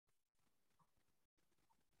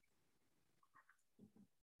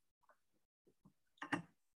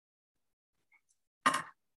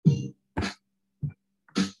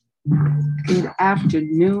Good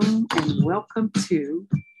afternoon and welcome to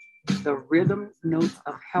the Rhythm Notes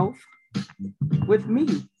of Health with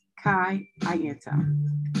me, Kai Ayenta.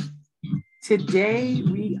 Today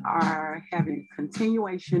we are having a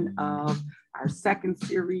continuation of our second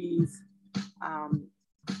series, um,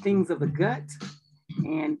 Things of the Gut.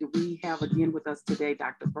 And we have again with us today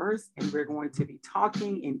Dr. Burse, and we're going to be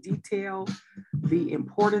talking in detail the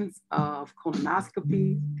importance of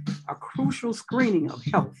colonoscopy, a crucial screening of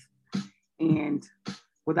health. And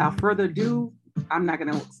without further ado, I'm not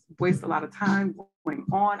going to waste a lot of time going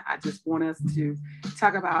on. I just want us to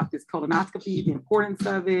talk about this colonoscopy, the importance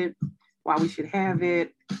of it, why we should have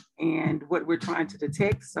it, and what we're trying to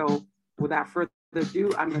detect. So without further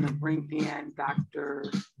ado, I'm going to bring in Dr.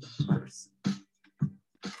 Burse.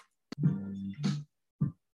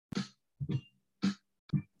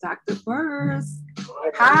 Dr. Burse.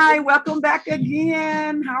 Hi, welcome back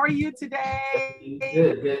again. How are you today?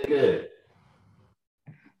 Good.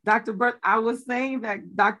 Dr. Burse, I was saying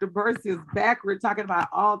that Dr. Burse is back. We're talking about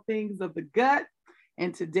all things of the gut.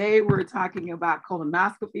 And today we're talking about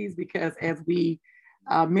colonoscopies because, as we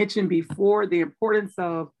mentioned before, the importance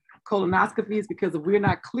of colonoscopies, because if we're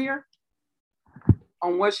not clear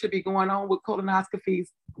on what should be going on with colonoscopies,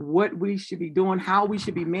 what we should be doing, how we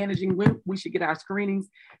should be managing, when we should get our screenings,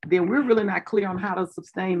 then we're really not clear on how to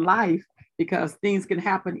sustain life, because things can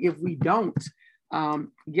happen if we don't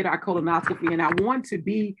get our colonoscopy. And I want to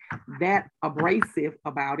be that abrasive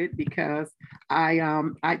about it because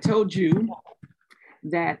I told you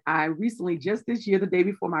that I recently, just this year, the day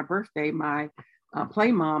before my birthday, my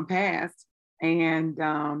play mom passed. And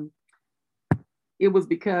it was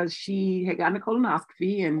because she had gotten a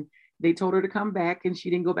colonoscopy and they told her to come back, and she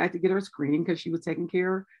didn't go back to get her screening because she was taking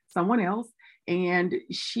care of someone else. And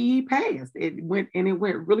she passed. It went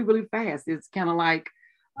really, really fast. It's kind of like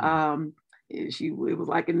it was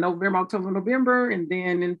like in November, October, November, and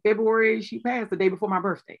then in February she passed the day before my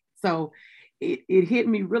birthday. So it hit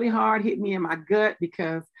me really hard, hit me in my gut,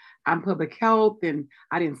 because I'm public health and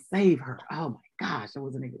I didn't save her. Oh my gosh, I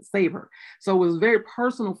wasn't able to save her. So it was very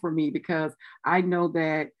personal for me because I know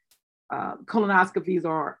that colonoscopies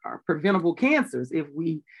are preventable cancers if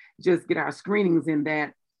we just get our screenings in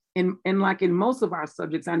that. And like in most of our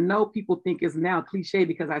subjects, I know people think it's now cliche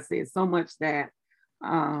because I said so much that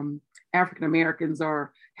African Americans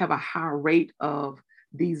have a higher rate of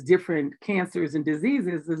these different cancers and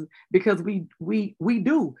diseases, is because we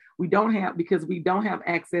don't have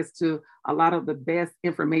access to a lot of the best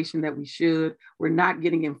information that we should. We're not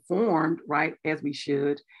getting informed right as we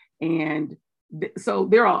should. And so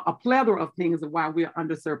there are a plethora of things of why we're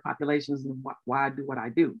underserved populations and why I do what I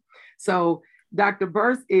do. So Dr.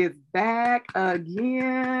 Burse is back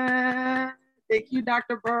again. Thank you,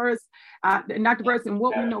 Dr. Burse. Dr. Burse, and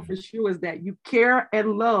what we know for sure is that you care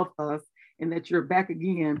and love us, and that you're back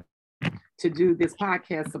again to do this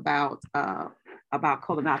podcast about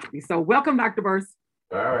colonoscopy. So welcome, Dr. Burse.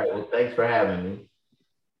 All right. Well, thanks for having me.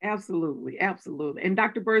 Absolutely. And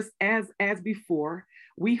Dr. Burse, as before,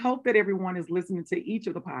 we hope that everyone is listening to each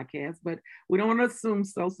of the podcasts, but we don't want to assume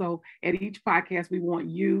so. So at each podcast, we want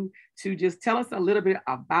you to just tell us a little bit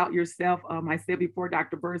about yourself. I said before,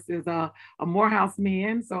 Dr. Burse is a Morehouse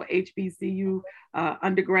man, so HBCU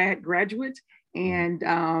graduate. And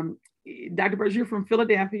Dr. Burse, you're from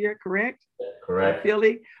Philadelphia, correct? Correct.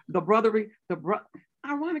 Philly,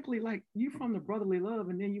 ironically, like you from the brotherly love,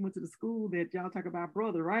 and then you went to the school that y'all talk about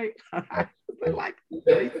brother, right? Like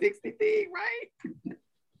 360 thing, right?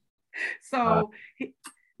 So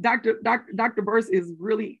Dr. Burse is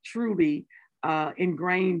really truly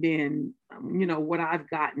ingrained in what I've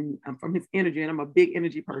gotten from his energy, and I'm a big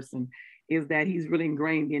energy person, is that he's really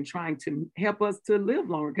ingrained in trying to help us to live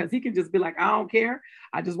longer, because he can just be like, I don't care,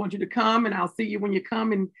 I just want you to come and I'll see you when you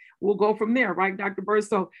come and we'll go from there, right, Dr. Burse?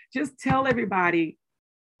 So just tell everybody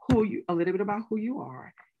a little bit about who you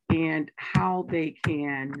are and how they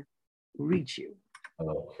can reach you.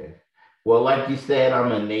 Okay. Well, like you said,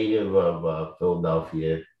 I'm a native of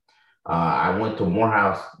Philadelphia. I went to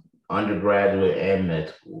Morehouse undergraduate and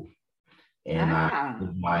med school, and I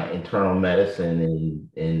did my internal medicine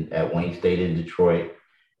at Wayne State in Detroit,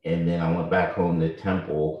 and then I went back home to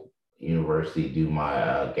Temple University to do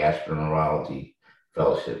my gastroenterology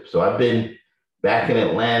fellowship. So I've been back in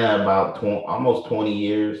Atlanta about almost 20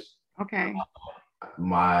 years. Okay.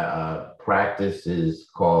 My practice is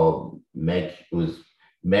called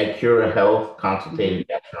MedCura Health Consultative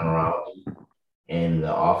Gastroenterology, and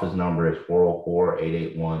the office number is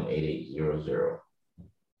 404-881-8800.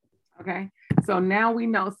 Okay, so now we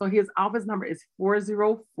know. So his office number is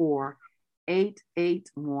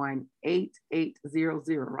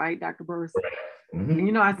 404-881-8800, right, Dr. Burse? Mm-hmm.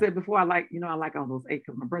 And, I said before, I like all those eight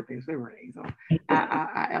because my birthday is February 8th. So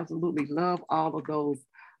I absolutely love all those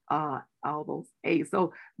eight.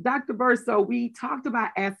 So Dr. Burst, so we talked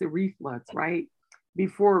about acid reflux, right?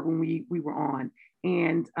 Before when we were on.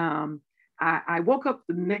 And I woke up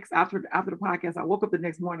after the podcast, I woke up the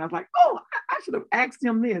next morning. I was like, oh, I should have asked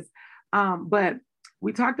him this. But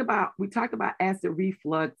we talked about acid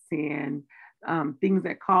reflux and things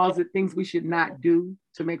that cause it, things we should not do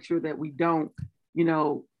to make sure that we don't,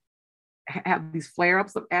 have these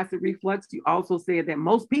flare-ups of acid reflux. You also said that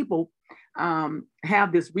most people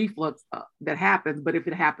have this reflux that happens, but if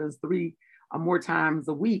it happens 3 or more times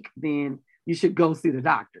a week, then you should go see the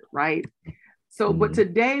doctor, right? So, but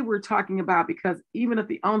today we're talking about, because even at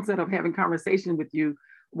the onset of having conversation with you,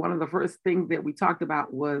 one of the first things that we talked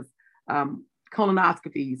about was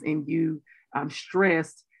colonoscopies, and you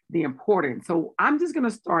stressed the importance. So I'm just going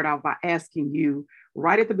to start out by asking you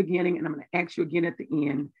right at the beginning, and I'm going to ask you again at the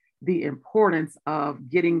end, the importance of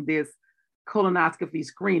getting this colonoscopy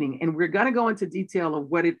screening. And we're going to go into detail of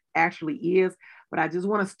what it actually is, but I just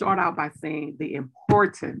want to start out by saying the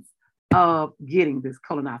importance of getting this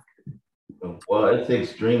colonoscopy. Well, it's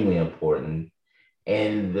extremely important.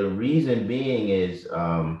 And the reason being is,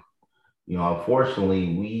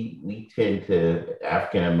 unfortunately, we tend to,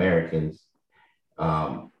 African Americans,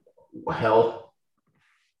 health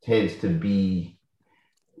tends to be,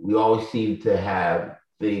 we always seem to have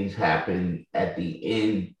things happen at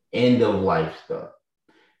the end of life stuff,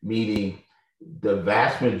 meaning the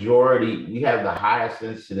vast majority, we have the highest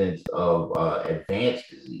incidence of advanced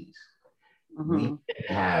disease. We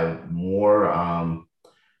have more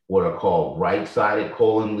what are called right-sided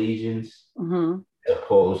colon lesions, as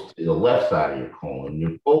opposed to the left side of your colon.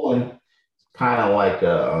 Your colon is kind of like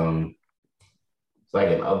it's like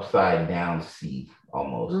an upside down C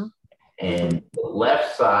almost. And the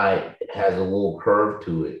left side has a little curve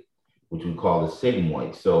to it, which we call the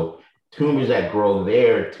sigmoid. So tumors that grow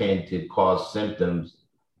there tend to cause symptoms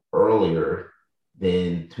earlier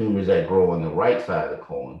than tumors that grow on the right side of the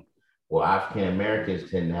colon. Well, African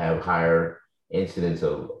Americans tend to have higher incidence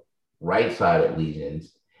of right-sided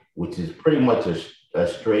lesions, which is pretty much a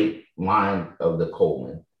straight line of the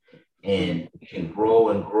colon, and can grow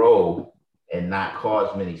and grow and not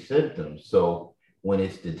cause many symptoms. So when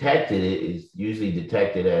it's detected, it is usually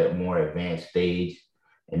detected at a more advanced stage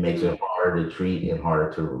and makes it harder to treat and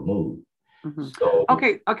harder to remove. So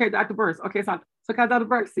okay, Dr. Burst. Okay, so because Dr.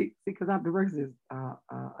 Burst, because Dr. Burst is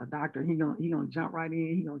a doctor, he gonna jump right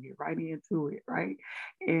in. He gonna get right into it, right?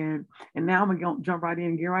 And now I'm gonna jump right in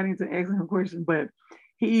and get right into asking him questions. But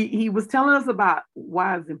he was telling us about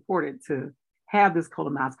why it's important to have this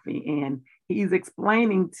colonoscopy, and he's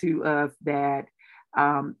explaining to us that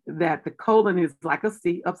that the colon is like a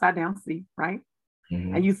C, upside down C, right?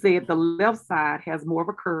 And you said the left side has more of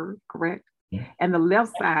a curve, correct? And the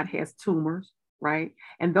left side has tumors, right?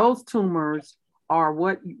 And those tumors are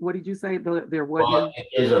what did you say? They're what? Well,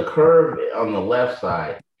 there's a curve on the left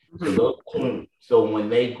side. So those tumors, so when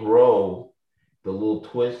they grow, the little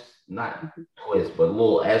twist, not twist, but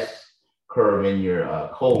little S curve in your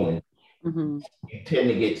colon, you tend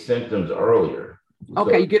to get symptoms earlier.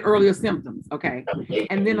 Okay, so you get earlier symptoms. Okay.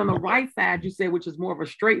 And then on the right side, you say, which is more of a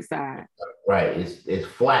straight side. Right. It's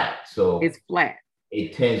flat. So it's flat.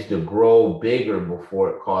 It tends to grow bigger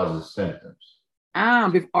before it causes symptoms.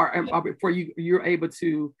 Before you're able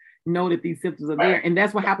to know that these symptoms are there. And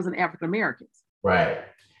that's what happens in African Americans. Right.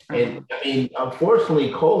 And I mean,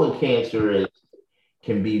 unfortunately, colon cancer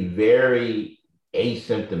can be very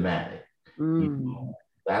asymptomatic.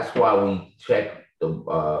 That's why we check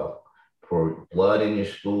for blood in your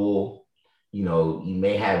stool. You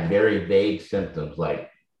may have very vague symptoms like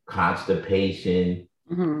constipation.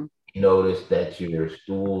 You notice that your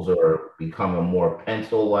stools are becoming more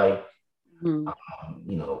pencil-like.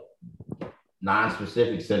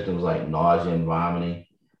 Non-specific symptoms like nausea and vomiting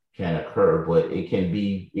can occur, but it can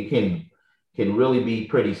really be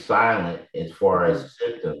pretty silent as far as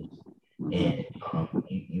symptoms. And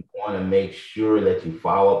you want to make sure that you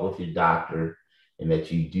follow up with your doctor and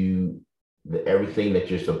that you do everything that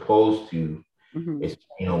you're supposed to. It's,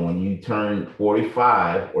 when you turn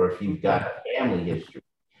 45, or if you've got a family history,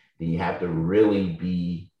 then you have to really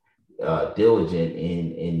be diligent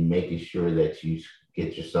in making sure that you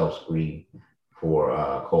get yourself screened for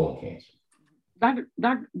colon cancer.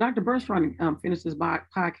 Dr. Burst trying to finish this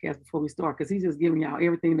podcast before we start, because he's just giving y'all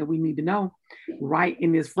everything that we need to know right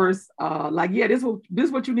in this first, this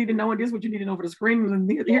is what you need to know, and this is what you need to know for the screening, and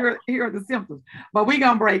here are the symptoms. But we're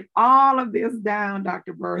going to break all of this down,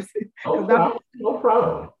 Dr. Burst. No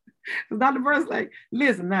problem. Dr. Burt's like,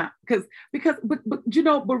 listen now, but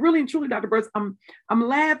really and truly, Dr. Burt, I'm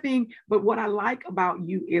laughing, but what I like about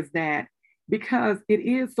you is that because it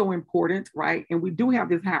is so important, right? And we do have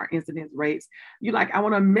this higher incidence rates. You like, I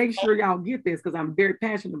want to make sure y'all get this because I'm very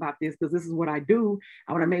passionate about this because this is what I do.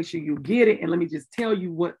 I want to make sure you get it. And let me just tell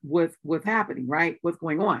you what's happening, right? What's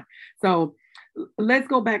going on. So let's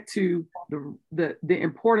go back to the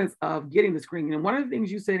importance of getting the screening. And one of the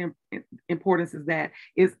things you said in importance is that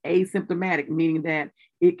it's asymptomatic, meaning that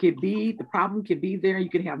the problem could be there. You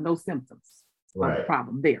can have no symptoms of the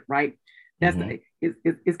problem there, right? That's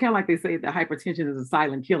it's kind of like they say that hypertension is a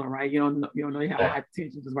silent killer, right? You don't know you have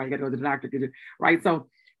hypertension, just right. You got to go to the doctor, right? So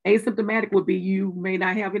asymptomatic would be you may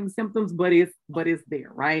not have any symptoms, but it's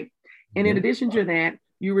there, right? And in addition to that,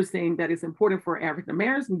 you were saying that it's important for African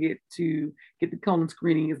Americans to get the colon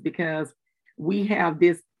screening is because we have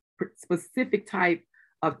this specific type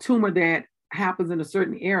of tumor that happens in a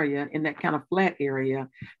certain area, in that kind of flat area,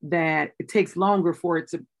 that it takes longer for it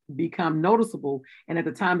to become noticeable. And at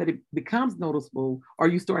the time that it becomes noticeable or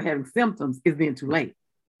you start having symptoms, is then too late,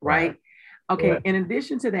 right? Okay. Right. In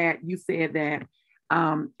addition to that, you said that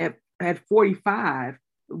at 45,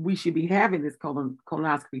 we should be having this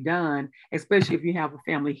colonoscopy done, especially if you have a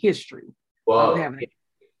family history. Well,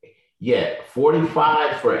 yeah,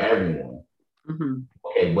 45 for everyone.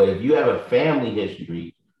 Okay, but if you have a family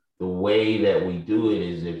history, the way that we do it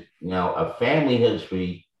is if, a family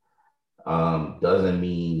history doesn't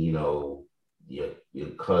mean, your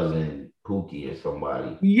cousin Pookie or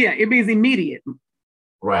somebody. Yeah, it means immediate.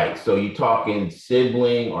 Right. So you're talking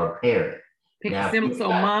sibling or parent. Now,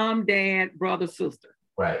 mom, dad, brother, sister.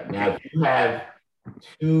 Right. Okay. Now, if you have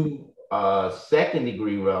two second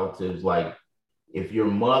degree relatives, like if your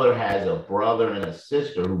mother has a brother and a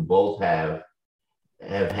sister who both have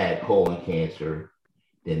had colon cancer,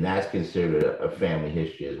 then that's considered a family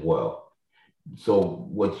history as well. So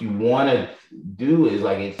what you want to do is,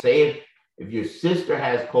 like, say if your sister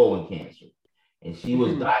has colon cancer and she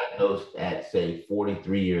was diagnosed at, say,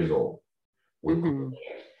 43 years old with colon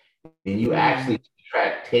cancer, then you actually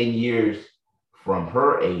subtract 10 years from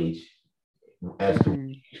her age as to when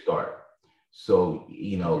you start. So,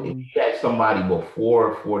 if you had somebody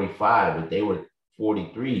before 45, if they were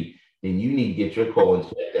 43, then you need to get your colon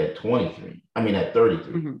checked at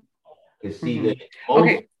 33. To see that.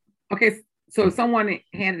 Okay. So if someone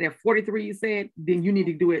had it at 43, you said, then you need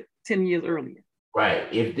to do it 10 years earlier. Right.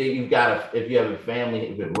 If you have a family,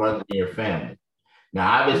 if it runs in your family.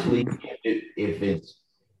 Now, obviously, if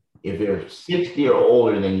they're 60 or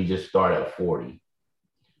older, then you just start at 40.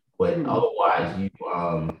 But otherwise, you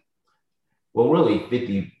really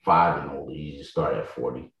 55 and older, you just start at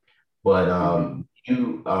 40. But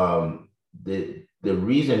the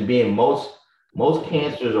reason being, most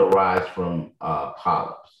cancers arise from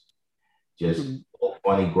polyps. Just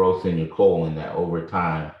funny growth in your colon that over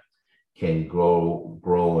time can grow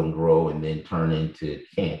and then turn into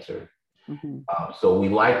cancer. So we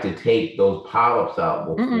like to take those polyps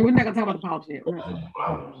out. We're not gonna talk about the polyps yet. We're not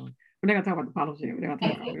gonna talk about the polyps yet. We're not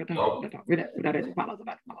at the polyps.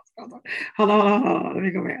 Hold on. Let me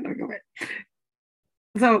go back.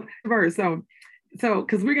 So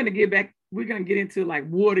because we're gonna get into, like,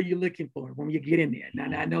 what are you looking for when you get in there. Now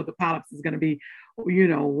I know the polyps is gonna be,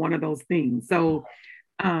 one of those things. So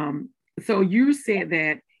you said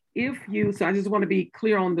that so I just want to be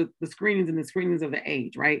clear on the screenings and the screenings of the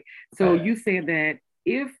age, right? So you said that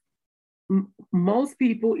if most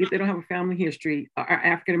people, if they don't have a family history, or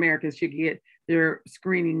African Americans, should get their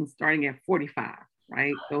screening starting at 45,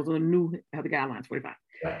 right? Those are the new health guidelines, 45.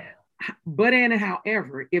 Right. But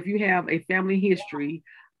however, if you have a family history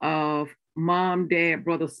of mom, dad,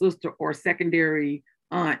 brother, sister, or secondary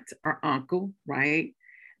aunt or uncle, right,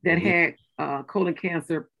 that had colon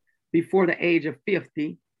cancer before the age of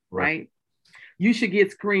 50, right? You should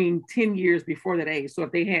get screened 10 years before that age. So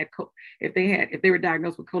if they were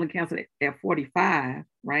diagnosed with colon cancer at 45,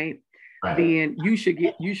 right? Then you should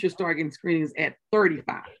start getting screenings at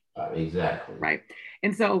 35. Exactly. Right.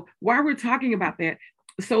 And so while we're talking about that,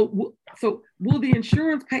 so will the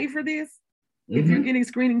insurance pay for this? If you're getting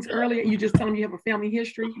screenings early and you just tell them you have a family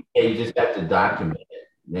history? Yeah, you just have to document it.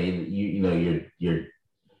 Your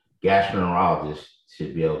gastroenterologist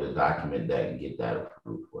should be able to document that and get that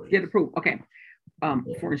approved for you. Get approved, okay,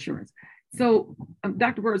 for insurance. So,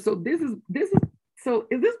 Dr. Burt, so is this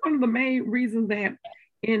one of the main reasons that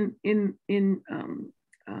in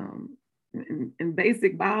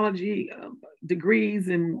basic biology degrees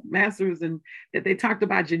and masters, and that they talked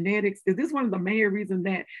about genetics? Is this one of the main reasons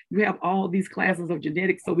that you have all these classes of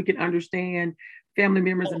genetics, so we can understand family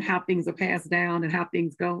members and how things are passed down and how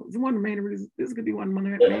things go. It's one of the main reasons. This could be one of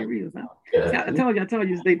the main reasons. Huh? Yeah. I told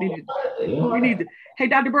you, they need to, we need to, hey,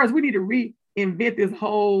 Dr. Burris, we need to reinvent this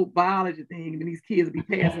whole biology thing. And these kids be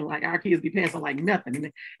passing like, our kids be passing like nothing.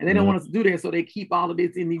 And they don't want us to do that. So they keep all of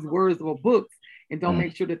this in these words of books and don't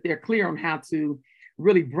make sure that they're clear on how to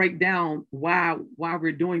really break down why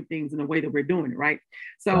we're doing things in the way that we're doing it, right?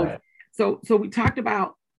 So we talked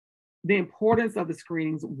about the importance of the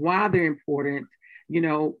screenings, why they're important,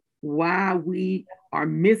 why we are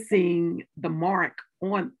missing the mark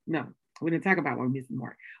on, no, we didn't talk about why we're missing the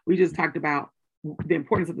mark. We just talked about the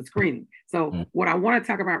importance of the screening. So what I want to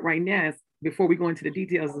talk about right now is, before we go into the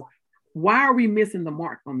details, is why are we missing the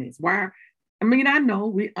mark on this? I know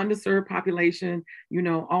we underserved population,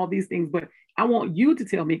 all these things, but I want you to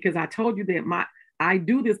tell me, because I told you that I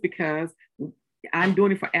do this because I'm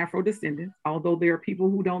doing it for Afro descendants, although there are people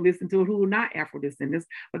who don't listen to it who are not Afro descendants,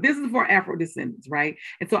 but this is for Afro descendants, right?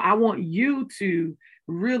 And so I want you to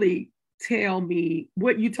really tell me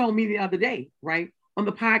what you told me the other day, right, on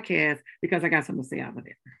the podcast, because I got something to say out of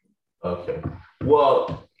it. Okay.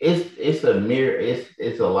 Well, it's a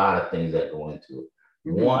lot of things that go into it.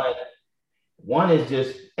 Mm-hmm. One is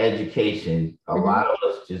just education. A lot of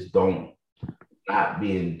us just not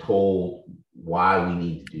being told why we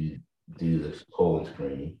need to do this colon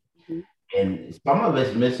screening. And some of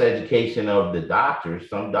it's miseducation of the doctors.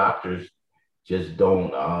 Some doctors just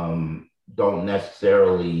don't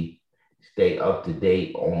necessarily stay up to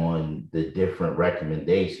date on the different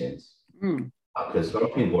recommendations. Because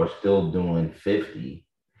some people are still doing 50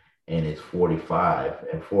 and it's 45.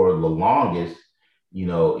 And for the longest,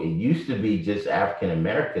 it used to be just African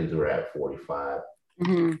Americans were at 45,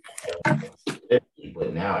 50,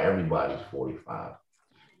 but now everybody's 45.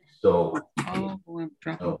 So, I'm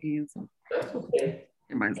dropping that's okay.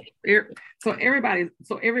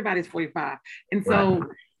 Everybody's 45. And so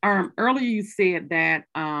earlier you said that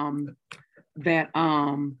let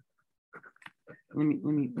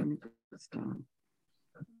me just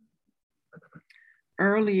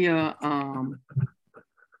earlier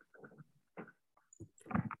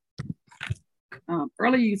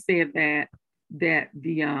you said that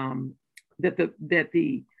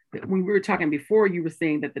when we were talking before, you were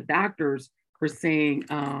saying that the doctors were saying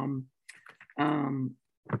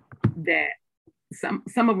that some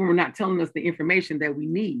of them are not telling us the information that we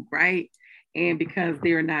need, right? And because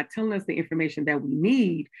they're not telling us the information that we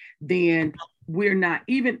need, then we're not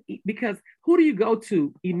even, because who do you go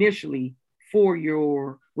to initially for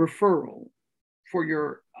your referral, for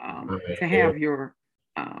your to have your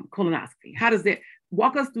colonoscopy? How does that,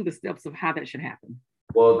 walk us through the steps of how that should happen?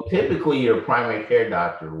 Well, typically your primary care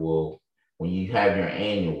doctor will, when you have your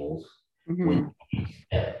annuals, when you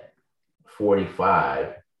at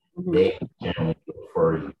 45, they generally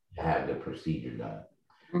prefer you to have the procedure done.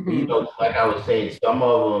 Like I was saying, some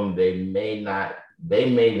of them, they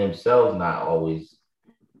may themselves not always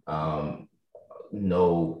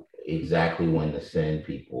know exactly when to send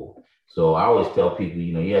people. So I always tell people,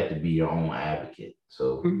 you have to be your own advocate.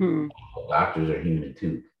 So doctors are human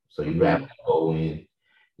too. So you have to go in,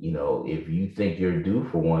 if you think you're due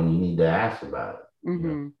for one, you need to ask about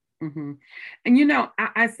it. And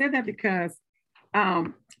I said that because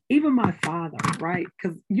even my father, right?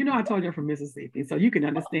 Because I told you I'm from Mississippi, so you can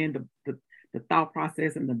understand the thought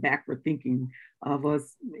process and the backward thinking of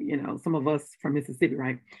us, some of us from Mississippi,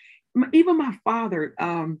 right? Even my father,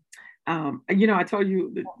 I told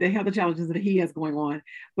you the health challenges that he has going on,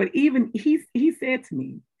 but even he said to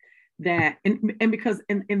me that, and because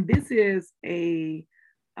this is a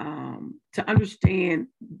to understand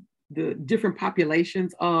the different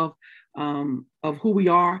populations of who we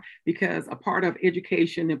are, because a part of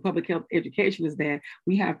education and public health education is that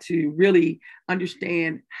we have to really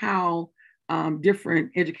understand how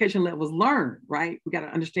different education levels learn, right? We got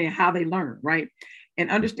to understand how they learn, right? And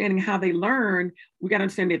understanding how they learn, we got to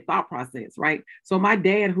understand their thought process, right? So my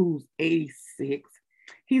dad, who's 86,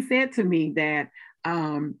 he said to me that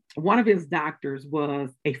one of his doctors was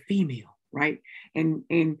a female, right?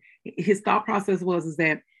 And his thought process was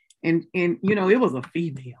that, and it was a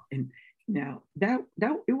female, and now that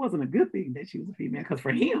it wasn't a good thing that she was a female, because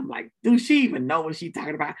for him, like, do she even know what she's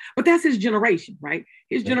talking about? But that's his generation, right?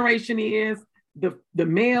 His generation is the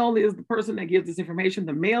male is the person that gives this information.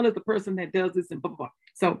 The male is the person that does this, and blah, blah, blah.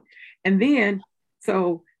 So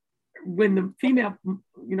when the female,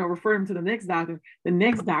 referred him to the next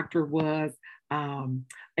doctor was,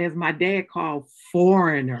 as my dad called,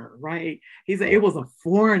 foreigner, right? He said it was a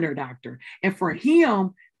foreigner doctor. And for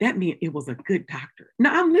him, that meant it was a good doctor.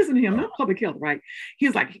 Now I'm listening to him, not public health, right?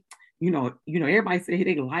 He's like, everybody said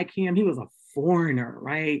they like him. He was a foreigner,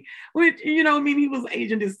 right? Which, you know, I mean, he was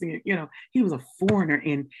Asian descent, you know, he was a foreigner.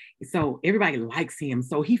 And so everybody likes him.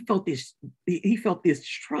 So he felt this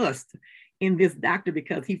trust in this doctor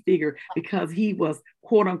because he figured because he was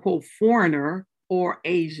quote unquote foreigner or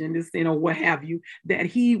Asian descent or what have you, that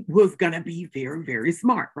he was going to be very, very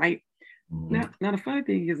smart, right? Now, the funny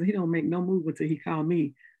thing is he don't make no move until he called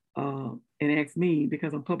me and asked me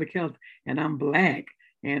because I'm public health and I'm Black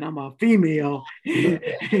and I'm a female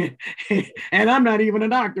and I'm not even a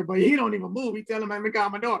doctor, but he don't even move. He tell him I'm gonna call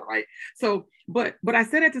my daughter, right? So, but I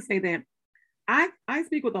said that to say that I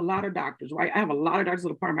speak with a lot of doctors, right? I have a lot of doctors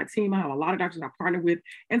that are part of my team. I have a lot of doctors I partner with,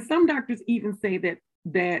 and some doctors even say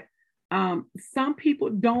that some people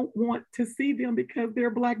don't want to see them because they're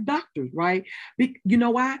Black doctors, right? You know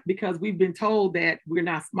why? Because we've been told that we're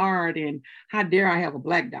not smart, and how dare I have a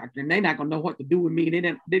Black doctor, and they're not gonna know what to do with me.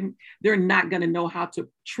 They're not gonna know how to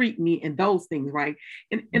treat me and those things, right?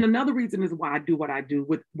 And another reason is why I do what I do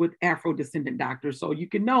with Afro-descendant doctors, so you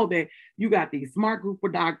can know that you got these smart group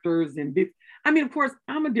of doctors, and this, I mean, of course,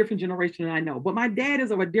 I'm a different generation, and I know, but my dad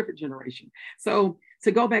is of a different generation. So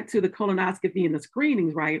to go back to the colonoscopy and the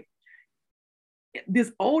screenings, right?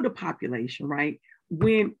 This older population, right?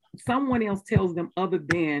 When someone else tells them other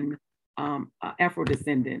than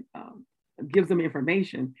Afro-descendant gives them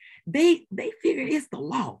information, they figure it's the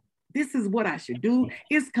law. This is what I should do.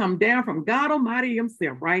 It's come down from God Almighty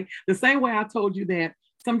himself, right? The same way I told you that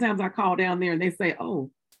sometimes I call down there and they say,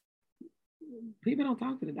 oh, people don't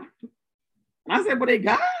talk to the doctor. And I said, well, they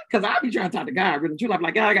God? Because I be trying to talk to God, really.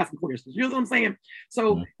 Like, God, I got some questions. You know what I'm saying?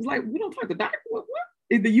 So it's like, we don't talk to the doctor. What?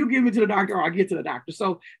 Either you give it to the doctor or I get to the doctor.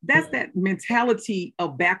 So that's that mentality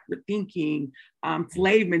of backward thinking,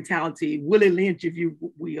 slave mentality, Willie Lynch, if you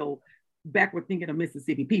will, backward thinking of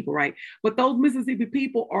Mississippi people, right? But those Mississippi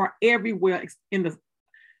people are everywhere in the,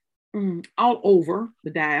 all over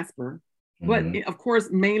the diaspora, but of course,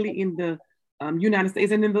 mainly in the United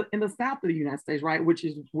States and in the South of the United States, right? Which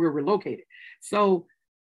is where we're located. So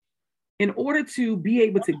in order to be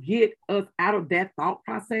able to get us out of that thought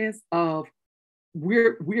process of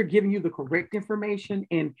we're giving you the correct information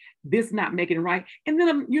and this not making it right. And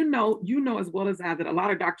then you know as well as I that a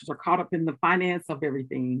lot of doctors are caught up in the finance of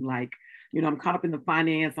everything. Like, you know, I'm caught up in the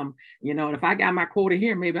finance. And if I got my quota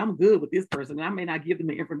here, maybe I'm good with this person. And I may not give them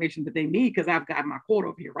the information that they need because I've got my quota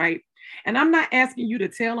up here, right? And I'm not asking you to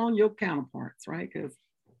tell on your counterparts, right? Because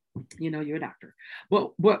you're a doctor.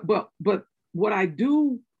 But what I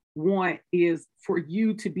do want is for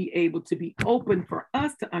you to be able to be open for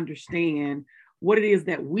us to understand what it is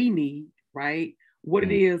that we need, right? What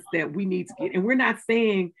it is that we need to get. And we're not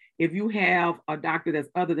saying if you have a doctor that's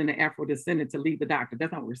other than an Afro-descendant to leave the doctor.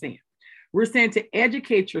 That's not what we're saying. We're saying to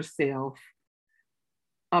educate yourself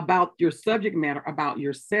about your subject matter, about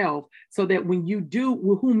yourself, so that when you do,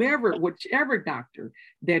 whichever doctor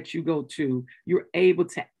that you go to, you're able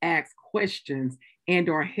to ask questions and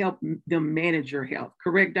or help them manage your health.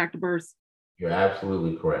 Correct, Dr. Burse? You're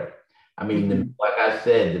absolutely correct. I mean, like I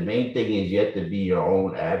said, the main thing is you have to be your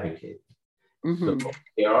own advocate. So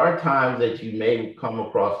there are times that you may come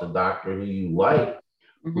across a doctor who you like,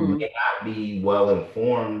 who may not be well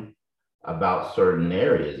informed about certain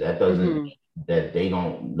areas. That doesn't mean that they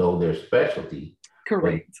don't know their specialty.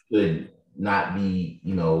 Correct. But could not be,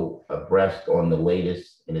 abreast on the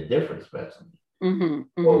latest in a different specialty.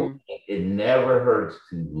 So it never hurts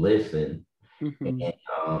to listen. And,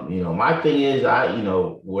 my thing is,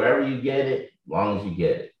 wherever you get it, as long as you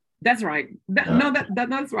get it. That's right. That's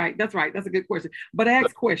right. That's right. That's a good question. But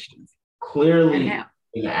ask questions. Clearly,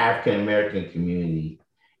 in the African American community,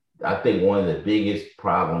 I think one of the biggest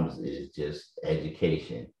problems is just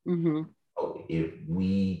education. If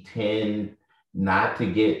we tend not to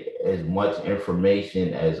get as much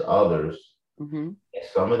information as others,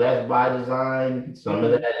 some of that's by design, some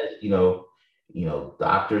of that is,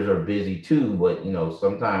 doctors are busy too, but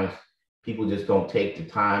sometimes people just don't take the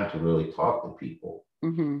time to really talk to people.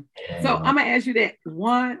 And, so I'm gonna ask you that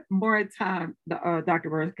one more time, Dr.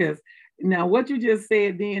 Burse, because now what you just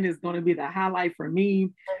said then is going to be the highlight for me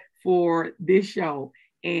for this show.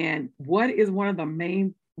 And what is one of the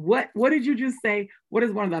main, what did you just say? What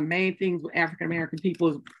is one of the main things with African American people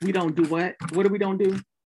is we don't do what? What do we don't do?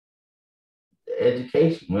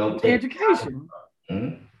 Education. We don't take education.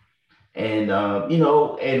 And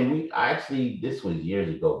and we actually, this was years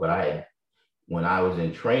ago, but when I was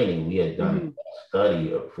in training, we had done a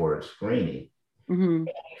study for a screening. And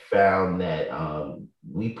we found that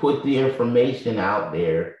we put the information out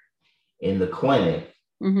there in the clinic,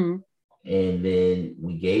 and then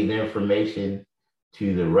we gave the information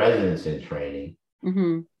to the residents in training.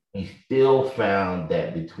 We still found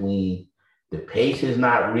that between the patient's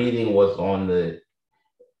not reading what's on the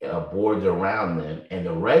boards around them, and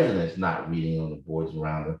the residents not reading on the boards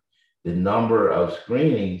around them, the number of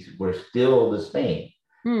screenings were still the same.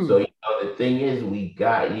 So the thing is, you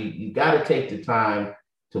got to take the time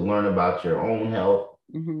to learn about your own health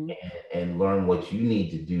and learn what you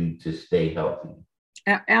need to do to stay healthy.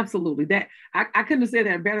 Absolutely. That I couldn't have said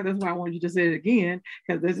that better. That's why I wanted you to say it again,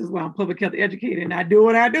 because this is why I'm public health educated and I do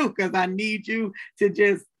what I do, because I need you to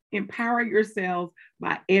just empower yourselves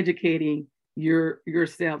by educating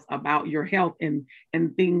yourselves about your health and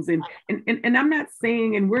things. And I'm not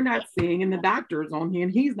saying, and we're not saying, and the doctor's on here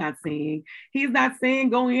and he's not saying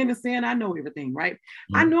go in and saying I know everything, right?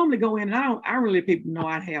 I normally go in and I really people know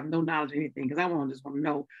I have no knowledge of anything, because I just want to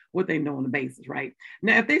know what they know on the basis, right?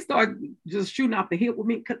 Now, if they start just shooting off the hip with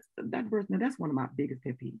me, because that's one of my biggest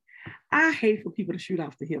pet peeves. I hate for people to shoot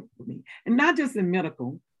off the hip with me, and not just in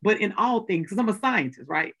medical, but in all things, because I'm a scientist,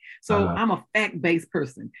 right? So I'm a fact-based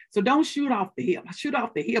person. So don't shoot off the hip. Shoot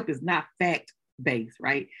off the hip is not fact-based,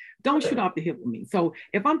 right? Don't shoot off the hip with me. So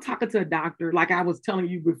if I'm talking to a doctor, like I was telling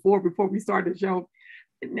you before we started the show,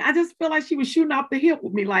 I just feel like she was shooting off the hip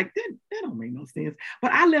with me. Like, that don't make no sense.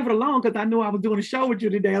 But I left it alone because I knew I was doing a show with you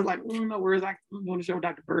today. I was like, no worries, I'm doing a show with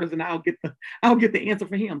Dr. Burrs, and I'll get the answer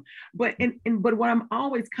for him. But but what I'm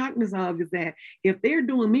always cognizant of is that if they're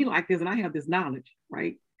doing me like this and I have this knowledge,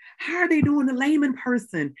 right? How are they doing the layman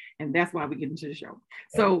person? And that's why we get into the show.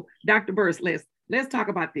 So, Dr. Burrs, let's talk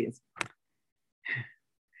about this.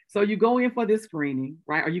 So you go in for this screening,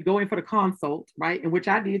 right? Or you go in for the consult, right? And which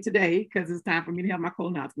I did today, because it's time for me to have my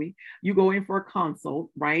colonoscopy. You go in for a consult,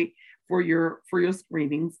 right? For your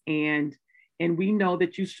screenings. And we know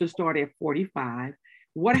that you should start at 45.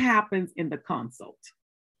 What happens in the consult?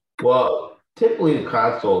 Well, typically the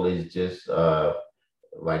consult is just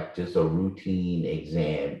just a routine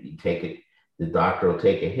exam. You take it, the doctor will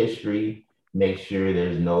take a history, make sure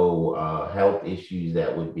there's no health issues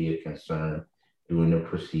that would be a concern during the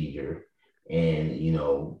procedure, and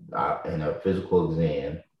and a physical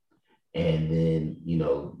exam, and then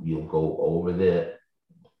you'll go over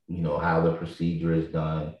how the procedure is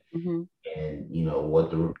done, and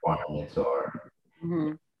what the requirements are,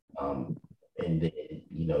 and then it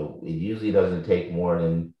usually doesn't take more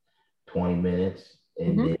than 20 minutes,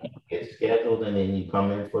 and then you get scheduled, and then you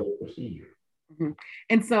come in for the procedure.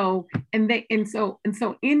 And so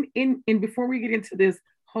before we get into this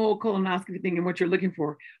whole colonoscopy thing and what you're looking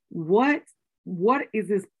for, what is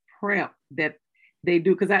this prep that they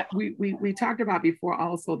do? Because we talked about before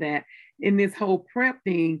also that in this whole prep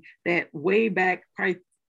thing, that way back probably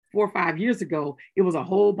 4 or 5 years ago, it was a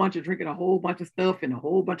whole bunch of drinking, a whole bunch of stuff, and a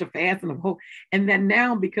whole bunch of fasting, and then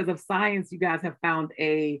now, because of science, you guys have found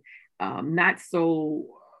a not so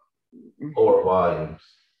lower volumes.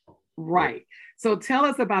 Right. So tell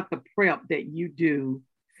us about the prep that you do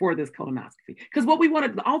for this colonoscopy. Because what we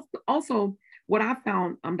want to also, what I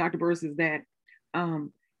found, Dr. Burrs, is that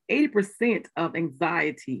 80% of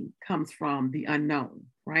anxiety comes from the unknown,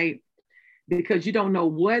 right? Because you don't know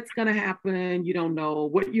what's going to happen. You don't know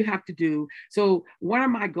what you have to do. So one of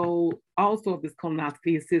my goals also of this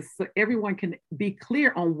colonoscopy is so everyone can be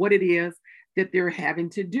clear on what it is that they're having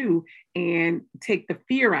to do and take the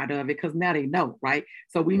fear out of it, because now they know, right?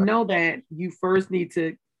 So we know that you first need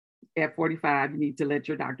to, at 45, you need to let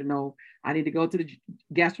your doctor know, I need to go to the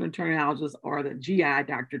gastroenterologist or the GI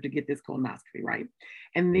doctor to get this colonoscopy, right?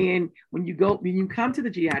 And then when you come to the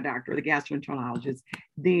GI doctor or the gastroenterologist,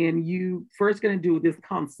 then you first going to do this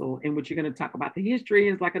consult, in which you're going to talk about the history.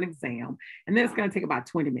 It's like an exam, and then it's going to take about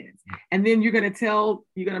 20 minutes. And then you're going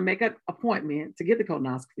to make an appointment to get the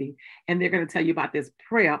colonoscopy, and they're going to tell you about this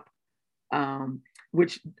prep,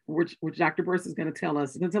 which Dr. Burrs is going to tell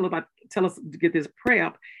us. He's going to tell us to get this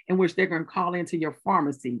prep, in which they're going to call into your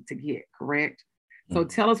pharmacy to get, correct? So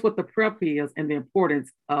tell us what the prep is and the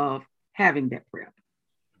importance of having that prep.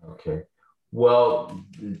 Okay. Well,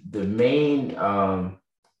 the main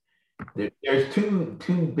there's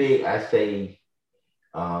two big, I say,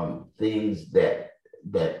 things that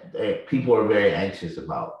people are very anxious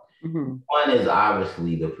about. One is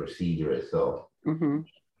obviously the procedure itself.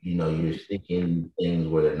 You're sticking things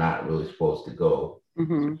where they're not really supposed to go. So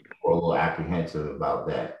people are a little apprehensive about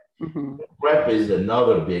that. Prep is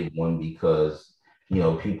another big one, because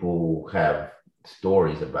people have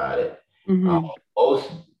stories about it. Most,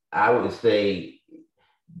 I would say,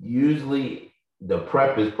 usually the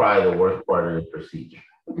prep is probably the worst part of the procedure.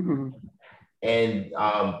 And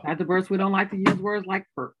Dr. Burst, we don't like to use words like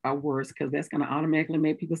worse because that's going to automatically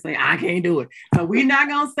make people say, I can't do it. So we're not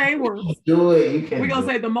going to say words. Do it. You can. We're going to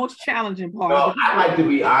say the most challenging part. No, I like to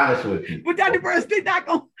be honest with you. But Dr. Burst, they're not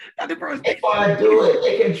going to. Dr. Burst, they're going to do it.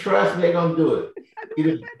 They can trust me. They're going to do it.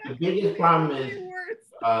 The biggest problem is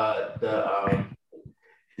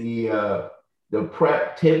the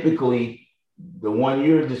prep. Typically, the one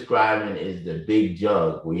you're describing is the big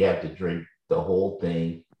jug where you have to drink the whole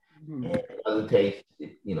thing. Mm-hmm. And it doesn't taste,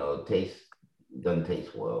 doesn't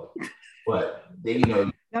taste well. But they,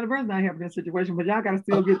 Dr. Burns not helping that situation, but y'all gotta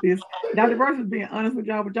still get this. Dr. Burns is being honest with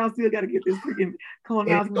y'all, but y'all still gotta get this freaking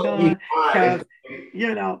colonoscopy done.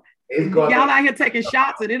 Because y'all out here taking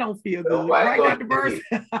shots and it don't feel good. Right, Dr. Burns?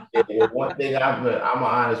 One thing, I'm an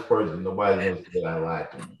honest person. Nobody knows that I lie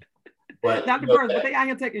to me. But Dr. Burns, but they out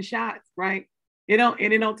here taking shots, right? It don't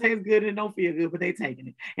taste good and it don't feel good, but they taking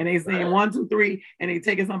it. And they saying 1, 2, 3, and they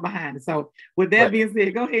taking something behind it. So with that being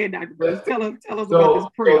said, go ahead, Dr. Burns. Tell us about this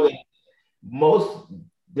prep.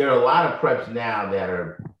 There are a lot of preps now that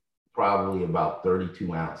are probably about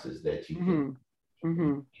 32 ounces that you can.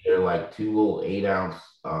 Mm-hmm. They're like 2 little 8-ounce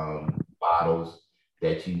bottles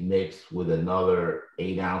that you mix with another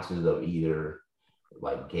 8 ounces of either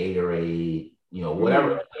like Gatorade,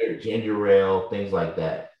 whatever, ginger ale, things like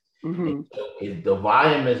that. Mm-hmm. So the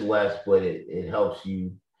volume is less, but it helps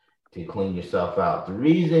you to clean yourself out. The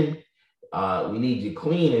reason we need you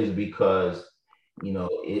clean is because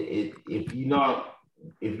if you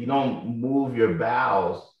don't move your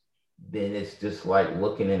bowels, then it's just like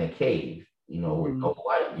looking in a cave, with no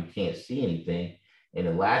light. You can't see anything, and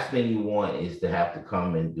the last thing you want is to have to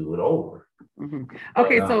come and do it over. Mm-hmm.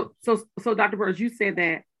 Okay, so Dr. Burns, you said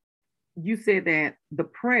that the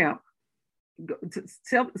prep.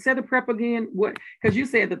 Say the prep again. What? Because you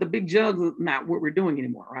said that the big jugs is not what we're doing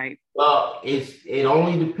anymore, right? Well, it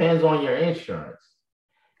only depends on your insurance.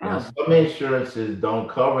 Now, some insurances don't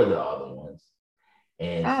cover the other ones,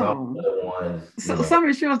 and some other ones. Some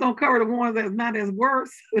insurance don't cover the ones that's not as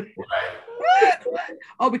worse. Right. What?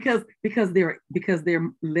 Oh, because they're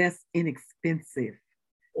less inexpensive.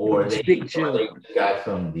 Or they got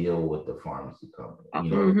some deal with the pharmacy company.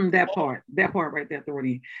 That part right there, throw it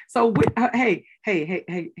in. So, hey,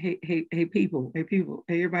 people,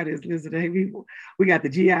 everybody is listening. Hey, people, we got the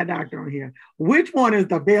GI doctor on here. Which one is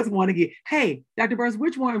the best one to get? Hey, Dr. Burns,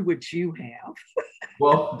 which one would you have?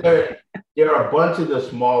 Well, there are a bunch of the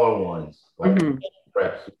smaller ones, like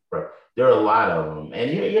prep. There are a lot of them,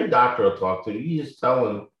 and your doctor will talk to you. You just tell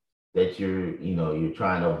them that you're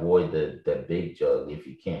trying to avoid the big jug if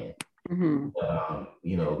you can.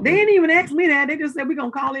 Mm-hmm. They didn't even ask me that. They just said we're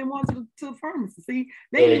gonna call in one to the pharmacy. See,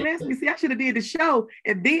 they didn't even ask me. See, I should have did the show,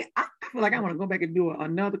 and then I feel like I want to go back and do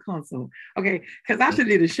another consult. Okay, because I should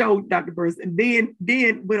have did a show, Dr. Burst, and then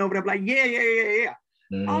went over there like yeah.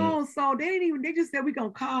 Mm-hmm. Oh, so they just said we're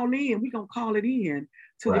gonna call it in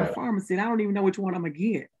to the pharmacy. And I don't even know which one I'm gonna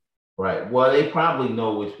get. Right. Well, they probably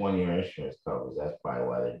know which one your insurance covers. That's probably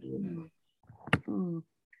why they're doing it. Mm-hmm.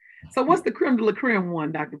 So what's the creme de la creme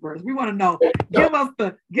one, Dr. Burns? We want to know. Give us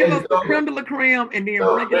the creme de la creme and then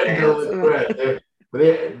break it down.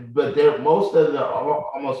 But they're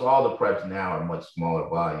almost all the preps now are much smaller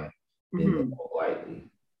volume than the likely.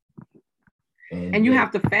 And you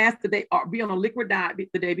have to fast the day or be on a liquid diet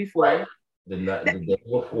the day before. Right. The day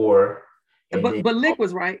before. But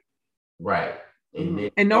liquids, right? Right.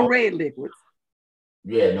 And no red liquids.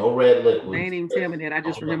 Yeah, no red liquids. They ain't even tell me that. I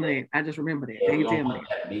just remember that. They ain't tell me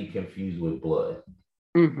that. Be confused with blood.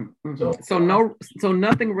 Mm-hmm. So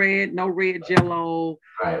nothing red, no red Jello,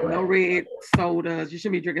 right. No red sodas. You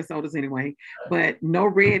shouldn't be drinking sodas anyway, but no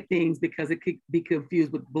red things because it could be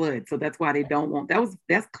confused with blood. So that's why they don't want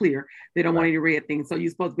that's clear. They don't want any red things. So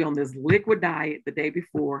you're supposed to be on this liquid diet the day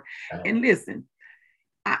before. Right. And listen,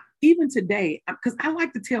 even today, because I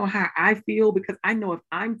like to tell how I feel, because I know if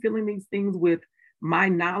I'm feeling these things with my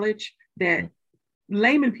knowledge that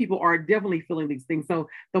layman people are definitely feeling these things. So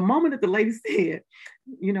the moment that the lady said,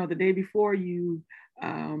 the day before you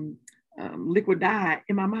liquid diet,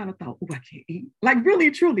 in my mind, I thought, I can't eat. Like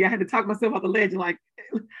really, truly, I had to talk myself off the ledge and like,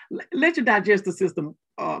 let your digestive system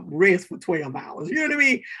rest for 12 hours. You know what I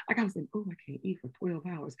mean? Like I was saying, I can't eat for 12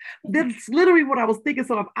 hours. That's literally what I was thinking.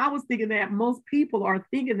 So if I was thinking that, most people are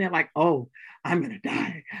thinking that like, I'm going to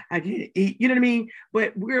die. I can't eat. You know what I mean?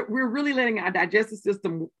 But we're really letting our digestive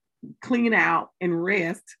system clean out and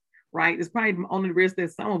rest, right? It's probably the only rest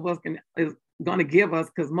that some of us is going to give us,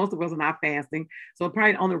 because most of us are not fasting. So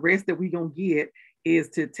probably the only rest that we're going to get is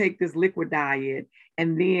to take this liquid diet.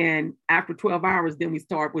 And then after 12 hours, then we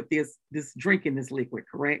start with this drinking this liquid,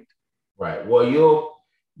 correct? Right. Well,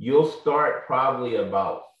 you'll start probably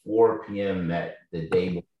about 4 p.m. that the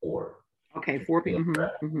day before. Okay, 4 p.m.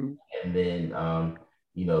 And then don't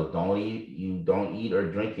eat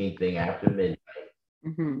or drink anything after midnight.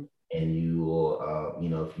 And you will,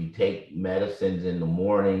 if you take medicines in the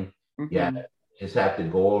morning, just have to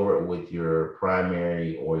go over it with your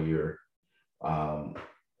primary or your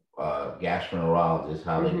gastroenterologist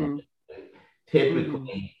how they want to do it.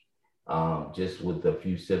 Typically, just with a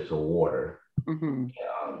few sips of water,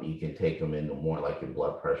 you can take them in the morning, like your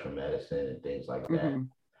blood pressure medicine and things like that. And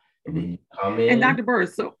then you come in. And Dr.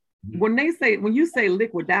 Bird, so when you say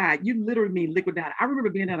liquid diet, you literally mean liquid diet. I remember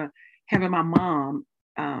being having my mom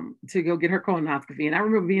to go get her colonoscopy, and I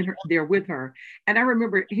remember being there with her, and I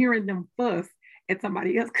remember hearing them fuss at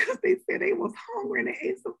somebody else because they said they was hungry and they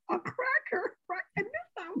ate a cracker, right? And this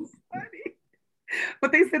sounds funny,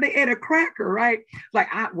 but they said they ate a cracker, right? Like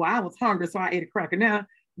I was hungry, so I ate a cracker. Now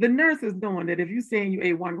the nurse is knowing that if you're saying you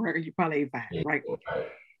ate one cracker, you probably ate 5, right?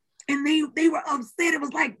 And they were upset. It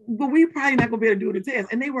was like, well, we probably not gonna be able to do the test.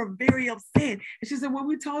 And they were very upset. And she said, well,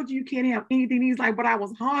 we told you can't have anything. He's like, but I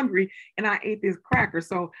was hungry and I ate this cracker.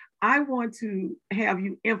 So I want to have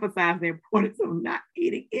you emphasize the importance of not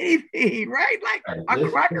eating anything, right? Like a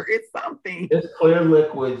cracker is something. Just clear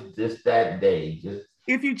liquids just that day. Just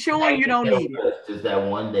if you chewing, you don't need it. Just that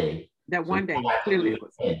one day. That one day, clear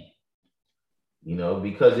liquids.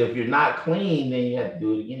 Because if you're not clean, then you have to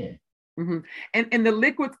do it again. And the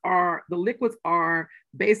liquids are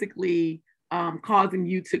basically causing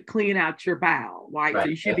you to clean out your bowel, right? So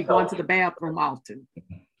you should be going to the bathroom often.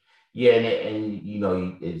 Yeah, and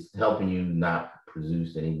it's helping you not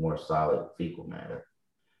produce any more solid fecal matter.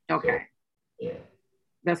 Okay. So, yeah.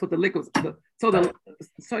 That's what the liquids. So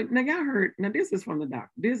now y'all heard. Now this is from the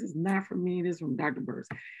doctor. This is not from me. This is from Dr. Burns.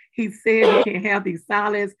 He said you can't have these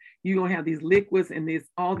solids. You don't have these liquids, and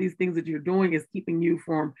all these things that you're doing is keeping you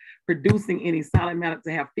from producing any solid matter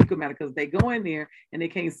to have fecal matter, because they go in there and they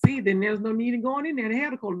can't see. Then there's no need in going in there to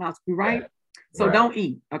have the colonoscopy, right? So don't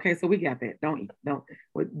eat. Okay, so we got that. Don't eat. Don't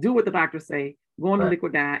do what the doctors say. Go on the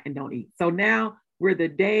liquid diet and don't eat. So now we're the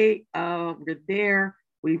day of. We're there.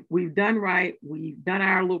 We've done right. We've done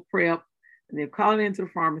our little prep, and they've called it into the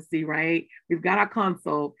pharmacy, right? We've got our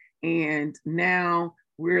consult, and now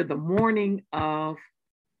we're the morning of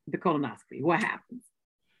the colonoscopy. What happens?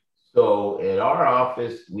 So at our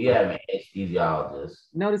office, we have an anesthesiologist.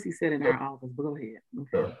 Notice he said in our office, but go ahead.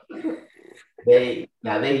 Okay. So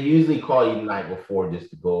they usually call you the night before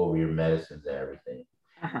just to go over your medicines and everything.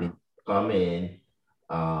 They come in,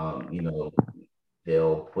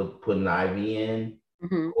 they'll put an IV in.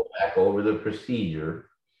 Go back over the procedure,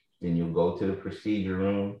 then you'll go to the procedure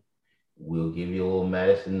room. We'll give you a little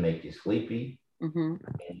medicine, make you sleepy. And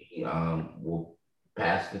we'll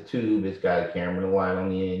pass the tube. It's got a camera and light on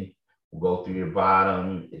the end. We'll go through your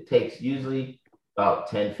bottom. It takes usually about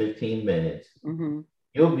 10-15 minutes.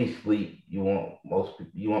 You'll be asleep. Most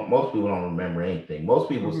people don't remember anything. Most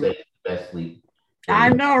people say it's the best sleep. I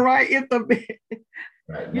know, right? It's the best.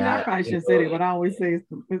 Right. Now, I probably shouldn't say it, but I always say it's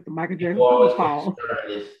the Michael Jackson.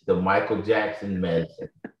 It's the Michael Jackson medicine.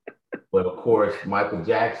 But of course, Michael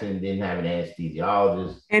Jackson didn't have an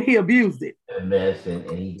anesthesiologist. And he abused it. The medicine,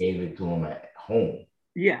 and he gave it to him at home.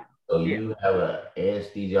 Yeah. So you have an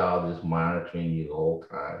anesthesiologist monitoring you the whole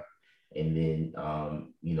time. And then,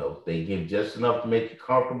 they give just enough to make you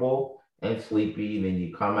comfortable and sleepy. Then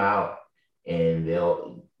you come out and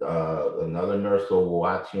another nurse will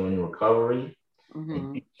watch you in recovery.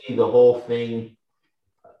 And you see the whole thing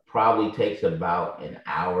probably takes about an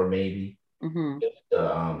hour, maybe. Just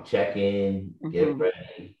to check in, get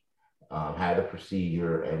ready, have the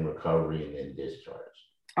procedure and recovery, and then discharge.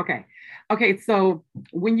 Okay. So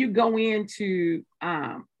when you go in to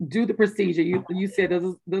do the procedure, you said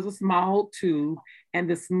there's a small tube, and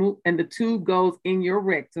the tube goes in your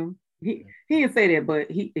rectum. He didn't say that,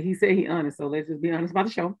 but he said he honest. So let's just be honest about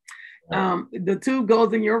the show. The tube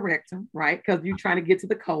goes in your rectum, right? Because you're trying to get to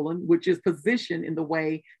the colon, which is positioned in the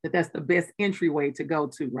way that's the best entryway to go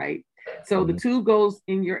to, right? So the tube goes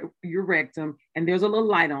in your rectum, and there's a little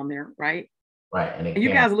light on there, right? Right. And you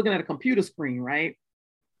guys are looking at a computer screen, right?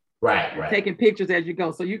 Right. Taking pictures as you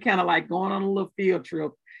go. So you kind of like going on a little field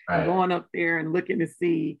trip, and going up there and looking to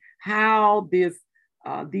see how you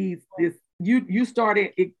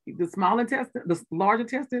started the small intestine, the large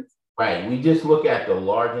intestines. Right. We just look at the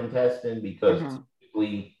large intestine because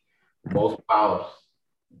typically most polyps,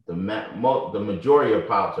 the majority of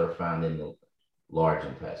polyps are found in the large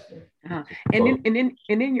intestine. And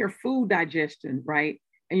then your food digestion, right?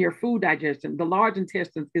 And your food digestion, the large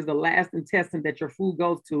intestine is the last intestine that your food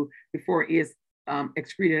goes to before it is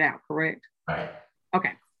excreted out, correct? Right.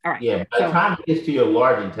 Okay. All right. Yeah. By the time it gets to your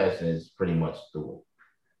large intestine, it's pretty much stool.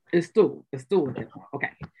 It's stool. It's stool at that point.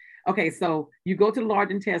 Okay. Okay. So you go to the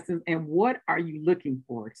large intestines, and what are you looking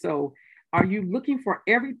for? So are you looking for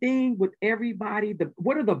everything with everybody?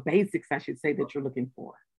 What are the basics, I should say, that you're looking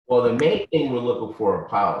for? Well, the main thing we're looking for are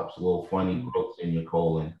polyps, little funny growths in your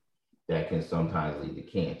colon that can sometimes lead to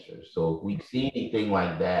cancer. So if we see anything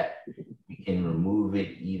like that, we can remove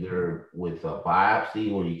it either with a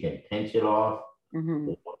biopsy, or you can pinch it off,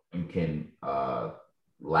 or you can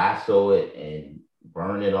lasso it and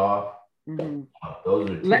burn it off. Those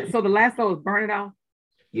are so the lasso is burn it off.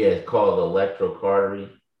 Yeah, it's called electrocautery.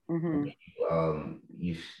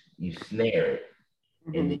 You snare it,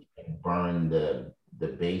 and then you burn the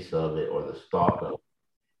base of it or the stalk of it.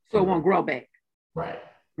 So it won't grow back. Right.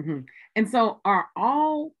 And so are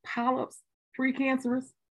all polyps precancerous?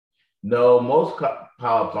 No, most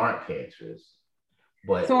polyps aren't cancerous.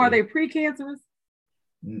 But so are they precancerous?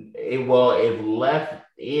 Well, if left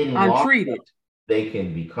in untreated, they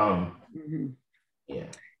can become. Yeah.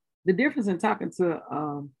 The difference in talking to,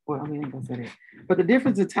 well, I mean, I ain't gonna say that, but the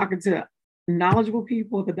difference in talking to knowledgeable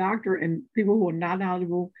people, the doctor, and people who are not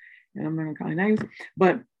knowledgeable, and I'm not gonna call you names,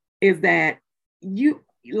 but is that you,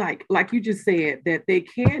 like you just said, that they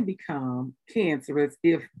can become cancerous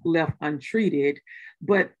if left untreated,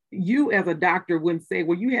 but you as a doctor wouldn't say,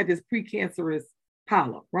 well, you had this precancerous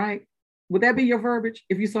polyp, right? Would that be your verbiage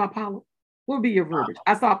if you saw a polyp? What would be your verbiage?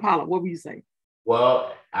 I saw a polyp. What would you say?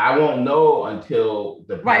 Well, I won't know until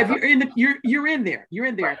the right. If you're in you're in there. You're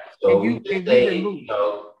in there. Right. So and you say,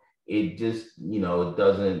 it just, it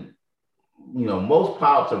doesn't, most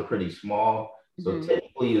polyps are pretty small. So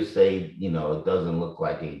typically you say, it doesn't look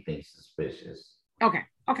like anything suspicious. Okay.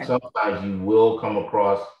 Sometimes you will come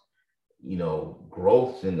across,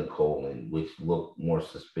 growths in the colon, which look more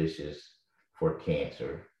suspicious for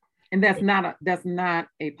cancer. And that's not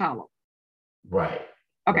a polyp. Right.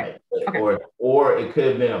 Okay. Right. Okay. Or it could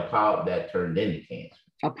have been a polyp that turned into cancer.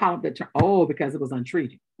 A polyp that because it was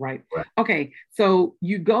untreated, right? Right. Okay. So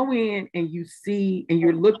you go in and you see, and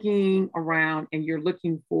you're looking around, and you're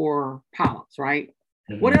looking for polyps, right?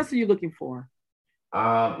 What else are you looking for?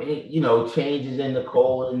 Changes in the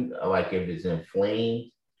colon, like if it's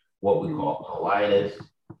inflamed, what we call colitis.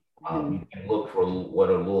 You can look for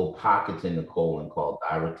what are little pockets in the colon called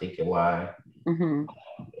diverticuli,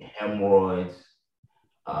 hemorrhoids.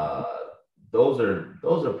 Those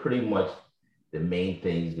are pretty much the main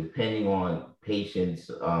things. Depending on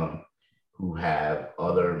patients who have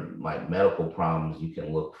other like medical problems, you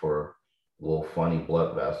can look for little funny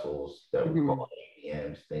blood vessels that we call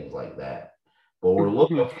AVMs, things like that. But we're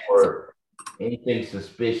looking for anything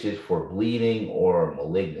suspicious for bleeding or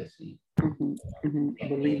malignancy. And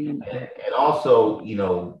also,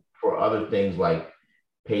 for other things like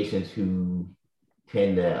patients who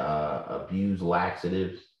tend to abuse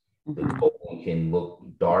laxatives, the colon can look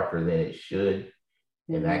darker than it should,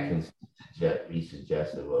 and that can be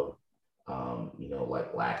suggestive of,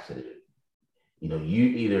 like laxative. You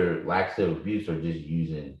either laxative abuse or just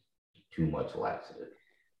using too much laxative.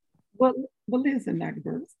 Well, listen, Dr.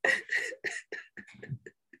 Burns.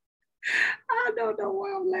 I don't know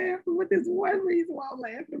why I'm laughing, but there's one reason why I'm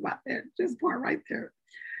laughing about that. Just part right there.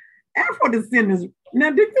 Afro-descendants.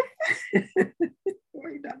 Now, do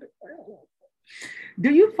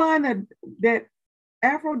you find that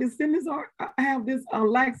Afro-descendants have this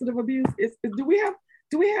laxative abuse? Do we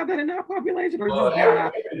have that in our population, or just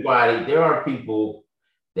everybody? There are people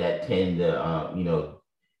that tend to,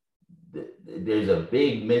 there's a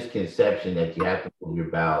big misconception that you have to move your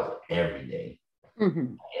bowels every day.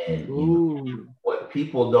 And what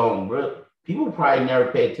people people probably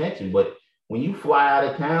never pay attention, but when you fly out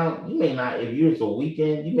of town, you may not, if it's a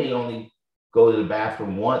weekend, you may only go to the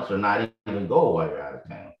bathroom once or not even go while you're out of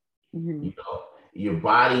town. Your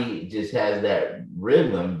body just has that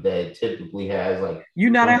rhythm that typically has, like,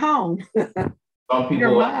 you're not at home. Some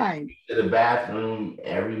people go to the bathroom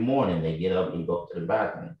every morning. They get up and go to the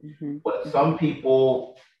bathroom. But some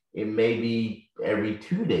people, it may be every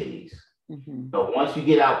 2 days. So once you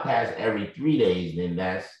get out past every 3 days, then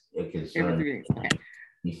that's a concern. Every 3 days. Okay.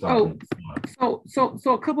 So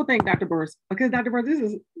a couple things, Dr. Burns, because Dr. Burns, this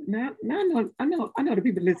is not, I know the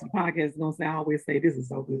people listen to podcasts don't say, I always say this is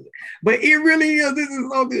so good, but it really is. This is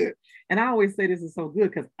so good. And I always say this is so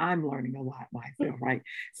good because I'm learning a lot myself, right?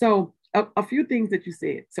 So a few things that you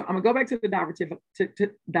said. So I'm gonna go back to the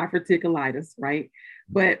diverticulitis, right?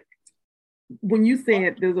 But when you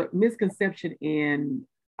said there's a misconception in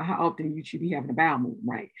how often you should be having a bowel movement,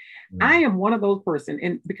 right? I am one of those person,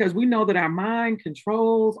 and because we know that our mind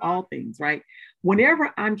controls all things, right?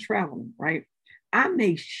 Whenever I'm traveling, right, I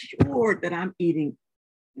make sure that I'm eating.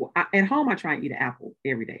 At home, I try and eat an apple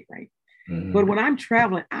every day, right? But when I'm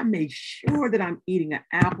traveling, I make sure that I'm eating an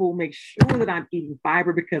apple, make sure that I'm eating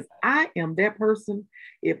fiber, because I am that person.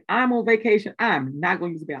 If I'm on vacation, I'm not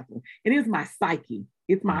going to use the bathroom. It is my psyche.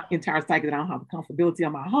 It's my entire psyche that I don't have the comfortability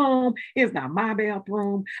of my home. It's not my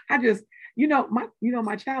bathroom. I just,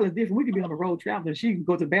 my child is different. We could be on the road traveling. She can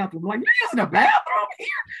go to the bathroom. I'm like, you're using the bathroom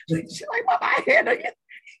here? She's like, Mom, I had her.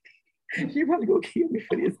 She probably gonna kill me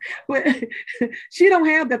for this, but she don't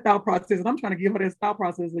have that thought process. And I'm trying to give her this thought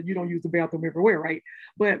process that you don't use the bathroom everywhere, right?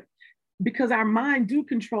 But because our mind do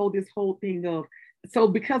control this whole thing of, so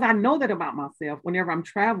because I know that about myself, whenever I'm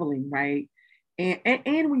traveling, right?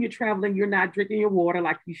 And when you're traveling, you're not drinking your water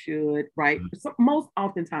like you should, right? So most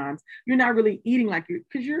oftentimes, you're not really eating like you,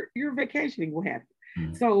 because you're vacationing, what have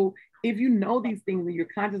you. So if you know these things and you're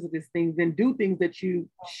conscious of these things, then do things that you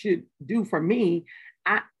should do. For me,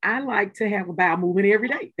 I like to have a bowel movement every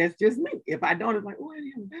day. That's just me. If I don't, it's like, oh, I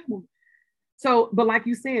didn't have a bowel movement. So, but like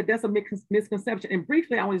you said, that's a misconception. And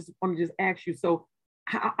briefly, I want to just ask you. So,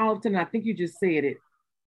 how often? I think you just said it.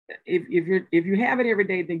 If you have it every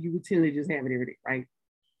day, then you routinely just have it every day, right?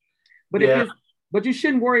 But but you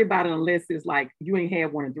shouldn't worry about it unless it's like you ain't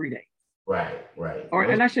had one in 3 days. Right.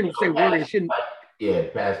 And I shouldn't say worry. It shouldn't. Yeah,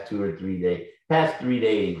 past 2 or 3 days. Past 3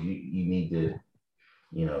 days, you need to,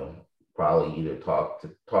 probably either talk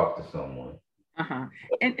to someone.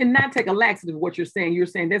 And not take a laxative. What you're saying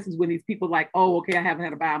this is when these people like, oh, okay, I haven't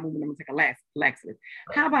had a bowel movement, I'm gonna take a laxative.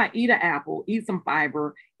 How about eat an apple, eat some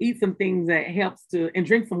fiber, eat some things that helps and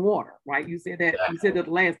drink some water, right? You said that the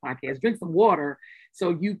last podcast. Drink some water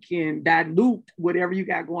so you can dilute whatever you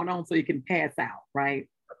got going on so you can pass out, right?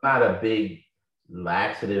 I'm not a big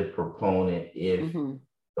laxative proponent if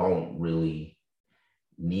don't really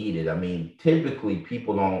need it. I mean, typically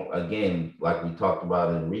people don't, again, like we talked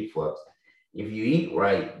about in reflux, if you eat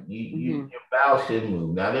right, your bowel should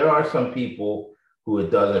move. Now, there are some people who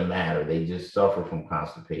it doesn't matter. They just suffer from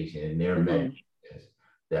constipation and their medications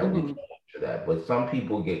that we can answer that. But some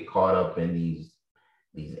people get caught up in these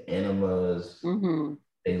enemas,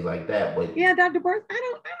 things like that. But yeah, Dr. Burke, I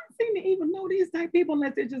don't seem to even know these type of people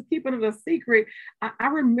unless they're just keeping it a secret. I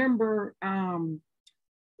remember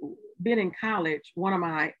being in college. One of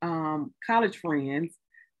my college friends,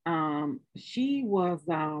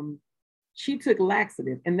 she took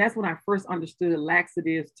laxative, and that's when I first understood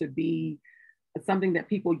laxatives to be something that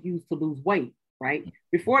people use to lose weight, right?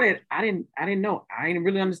 Before that, I didn't know. I didn't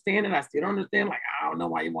really understand it. I still don't understand. Like, I don't know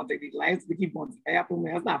why you want to take these laxatives to keep going to the bathroom.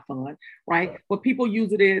 That's not fun, right? But people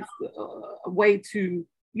use it as a way to,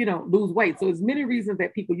 lose weight. So there's many reasons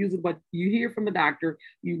that people use it, but you hear from the doctor,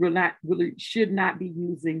 you really should not be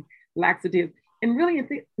using laxatives. And really,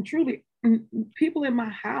 and truly, people in my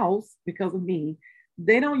house, because of me,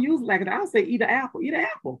 they don't use laxative. I'll say eat an apple. Eat an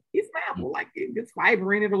apple. Eat some apple. Like, it's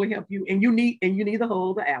fiber in it. It'll help you. And you need the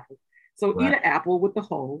whole of the apple. So eat an apple with the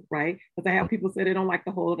whole, right? Because I have people say they don't like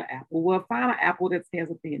the whole of the apple. Well, find an apple that has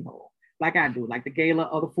a thin whole, like I do, like the Gala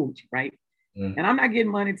or the Fuji, right? And I'm not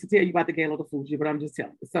getting money to tell you about the Gala or the Fuji, but I'm just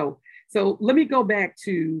telling you. So let me go back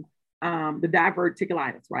to the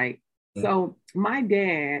diverticulitis, right? So my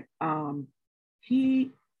dad,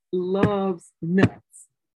 he loves nuts,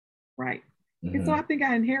 right? And so I think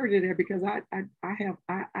I inherited it because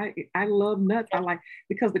I love nuts. I like,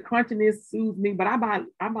 because the crunchiness soothes me, but I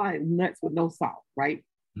buy nuts with no salt, right?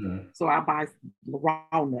 So I buy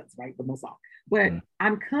raw nuts, right, with no salt. But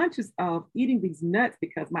I'm conscious of eating these nuts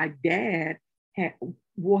because my dad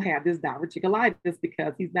will have this diverticulitis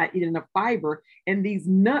because he's not eating enough fiber, and these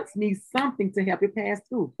nuts need something to help it pass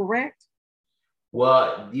through, correct?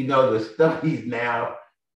 Well, the studies now,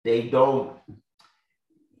 they don't,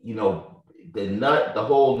 the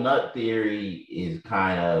whole nut theory is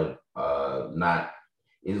kind of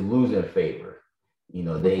is losing favor.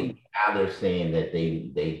 They're saying that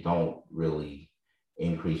they don't really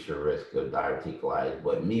increase your risk of diverticulitis.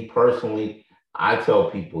 But me personally, I tell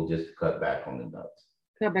people just to cut back on the nuts.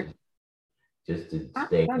 Cut back. Just to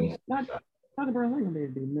stay.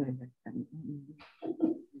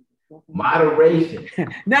 Moderation.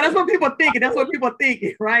 Now that's what people are thinking. That's what people are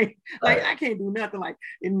thinking, right? Like, I can't do nothing. Like,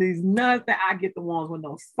 in these nuts, that I get the ones with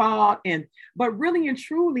no salt. But really and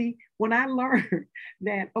truly, when I learned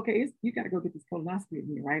that, okay, you got to go get this colonoscopy in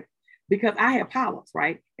here, right? Because I have polyps,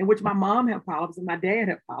 right? In which my mom had polyps and my dad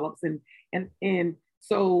had polyps, and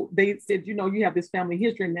so they said, you have this family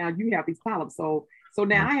history, and now you have these polyps. So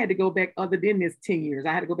now I had to go back, other than this 10 years,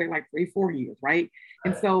 I had to go back like 3-4 years, right?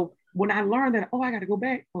 And so when I learned that, I got to go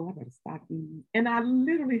back, I better stop eating. And I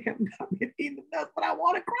literally have not been eating the nuts, but I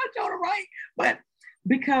want to crunch on it, right? But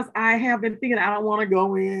because I have been thinking, I don't want to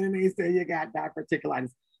go in and they say you got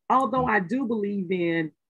diverticulitis. Although I do believe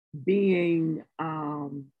in being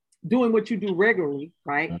doing what you do regularly,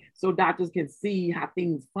 right? So doctors can see how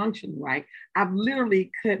things function, right? I've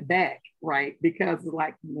literally cut back, right? Because it's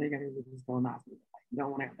like, you know, you gotta do this colonoscopy. You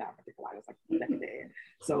don't want to have diverticulitis, like that.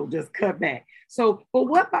 So just cut back. So, but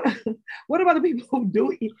what about what about the people who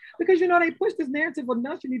do eat? Because you know they push this narrative of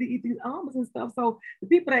nuts, you need to eat these almonds and stuff. So the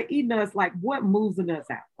people that eat nuts, like what moves the nuts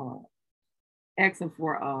out? Asking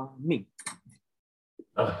for me.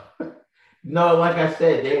 No, like I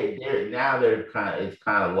said, they're kind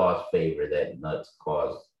of lost favor that nuts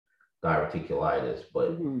cause diverticulitis.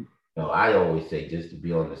 But you know, I always say just to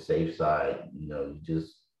be on the safe side, you know, you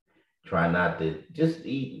just try not to just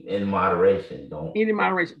eat in moderation. Don't eat in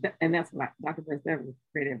moderation, and that's what Dr. Brent, that was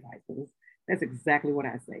great advice. That's exactly what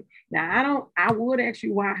I say. Now I would ask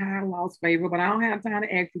you why I lost favor, but I don't have time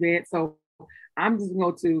to ask you that. So I'm just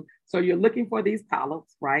going to. So you're looking for these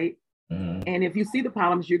polyps, right? Mm-hmm. And if you see the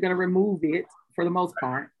polyps, you're going to remove it for the most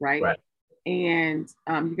part, right? Right. And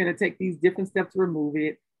you're going to take these different steps to remove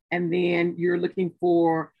it. And then you're looking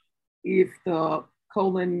for if the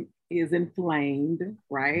colon is inflamed,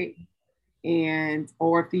 right? And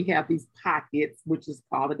or if you have these pockets, which is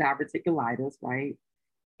called the diverticulitis, right?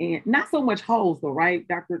 And not so much holes though, right,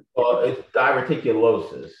 Doctor? Well, it's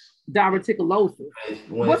diverticulosis. Diverticulosis.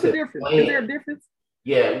 What's the difference? Is there a difference?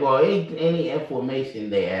 Yeah, well, any inflammation,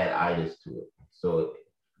 they add itis to it. So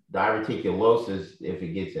diverticulosis, if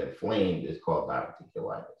it gets inflamed, is called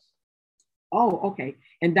diverticulitis. Oh, okay.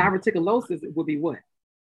 And diverticulosis would be what?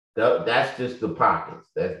 That's just the pockets.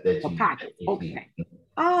 That's the pockets. Okay.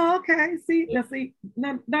 Oh, okay. See, yeah.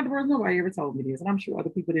 Not the words nobody ever told me this, and I'm sure other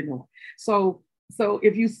people didn't know. So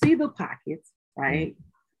if you see the pockets, right,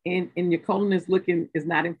 and your colon is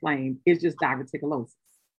not inflamed, it's just diverticulosis,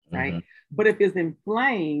 right? Mm-hmm. But if it's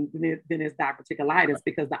inflamed, then it's diverticulitis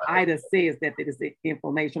because the itis says that it is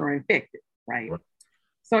inflammation or infected, right?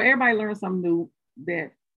 So everybody learns something new,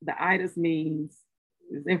 that the itis means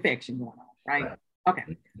there's infection going on, right? Okay.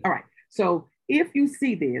 All right. So if you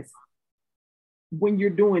see this, when you're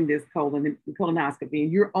doing this colonoscopy,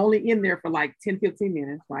 and you're only in there for like 10, 15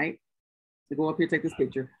 minutes, right? To go up here, take this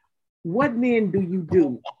picture. What then do you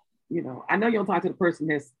do? You know, I know you don't talk to the person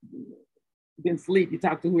that's been asleep. You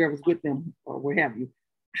talk to whoever's with them or what have you.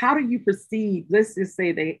 How do you perceive? Let's just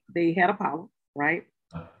say they had a polyp, right?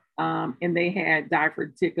 And they had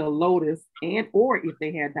diverticulosis, and or if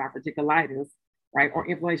they had diverticulitis, right, or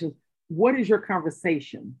inflammation. What is your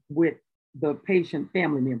conversation with the patient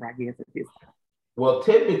family member, I guess, at this time? Well,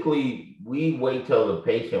 typically we wait till the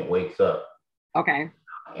patient wakes up. Okay.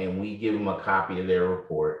 And we give them a copy of their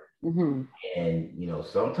report. Mm-hmm. And, you know,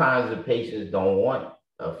 sometimes the patients don't want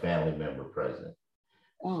a family member present.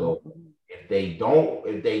 Oh. So if they don't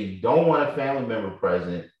want a family member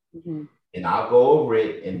present, mm-hmm. and I'll go over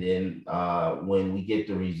it. And then when we get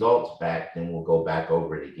the results back, then we'll go back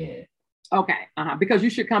over it again. Okay. Because you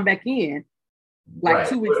should come back in like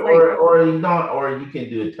 2 weeks later. Or you can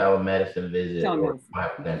do a telemedicine visit or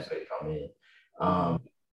not necessarily come in.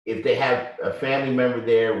 If they have a family member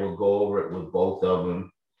there, we'll go over it with both of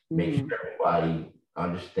them, make sure everybody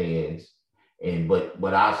understands.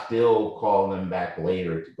 But I'll still call them back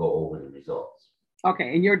later to go over the results.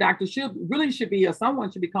 Okay, and your doctor should be, or someone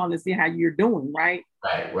should be calling to see how you're doing, right?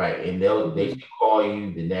 Right. And they should call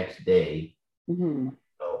you the next day. Mm-hmm.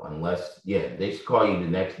 So they should call you the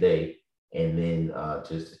next day, and then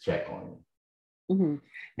just to check on you. Mm-hmm.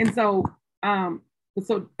 And so,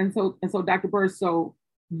 Dr. Bird, so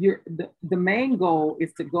the main goal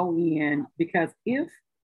is to go in, because if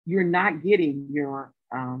you're not getting your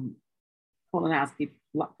colonoscopy,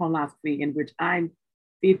 in which I'm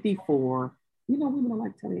 54. You know, women don't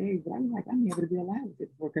like to tell their age, but I'm able to be alive at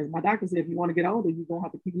 54 because my doctor said if you want to get older, you're gonna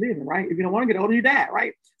have to keep living, right? If you don't want to get older, you die,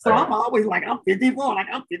 right? So I'm always like, I'm 54, like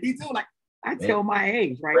I'm 52, like I tell my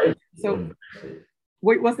age, right? So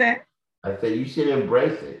wait, what's that? I said you should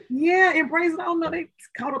embrace it. Yeah, embrace it. I don't know, they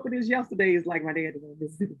caught up with this yesterday. It's like my dad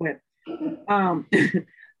is, but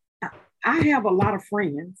I have a lot of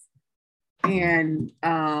friends and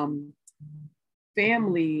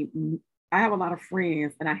family. I have a lot of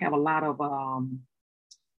friends, and I have a lot of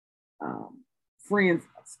friends,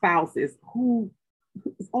 spouses who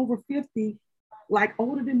is over 50, like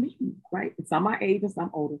older than me, right? Some my age and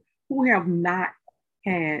some older, who have not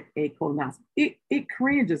had a colonoscopy. It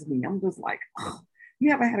cringes me. I'm just like, oh,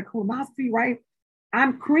 you haven't had a colonoscopy, right?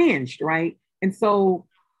 I'm cringed, right? And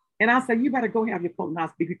I said, you better go have your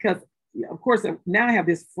colonoscopy because, of course, now I have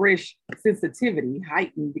this fresh sensitivity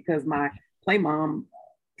heightened because my play mom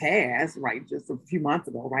passed, right, just a few months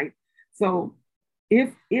ago, right? So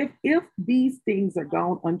if these things are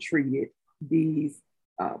gone untreated, these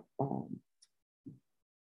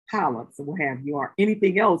polyps or what have you, or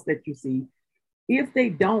anything else that you see, if they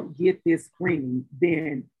don't get this screening,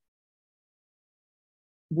 then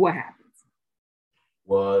what happens?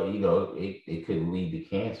 Well, it could lead to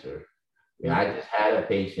cancer. I just had a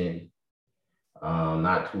patient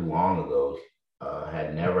not too long ago,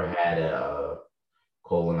 had never had a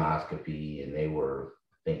colonoscopy, and they were,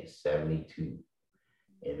 I think, 72,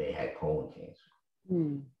 and they had colon cancer.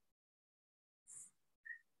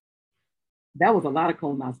 That was a lot of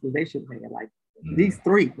colonoscopies. They should have had like these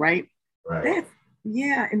 3, right? Right.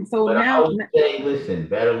 Yeah, and so but now, I would say, listen,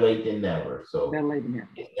 better late than never. So better late than never.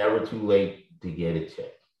 It's never too late to get it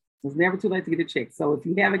checked. It's never too late to get it checked. So if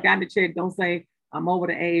you haven't gotten it checked, don't say, I'm over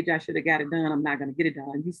the age, I should have got it done, I'm not going to get it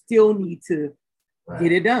done. You still need to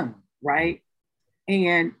get it done, right?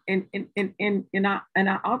 And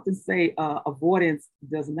I often say avoidance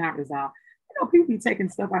does not resolve. People be taking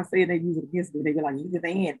stuff I say and they use it against me. They be like, use it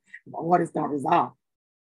and avoidance don't resolve.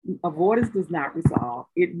 Avoidance does not resolve.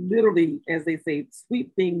 It literally, as they say,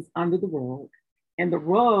 sweep things under the rug, and the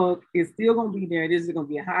rug is still going to be there. It is going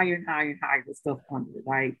to be higher and higher and higher with stuff under it,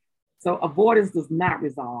 right? So avoidance does not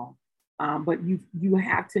resolve, but you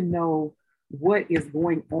have to know what is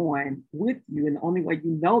going on with you, and the only way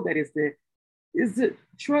you know that is to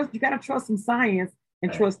trust. You got to trust some science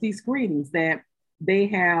and trust these screenings that they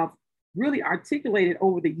have really articulated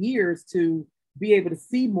over the years to be able to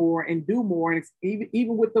see more and do more, and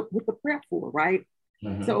even with the prep for, right?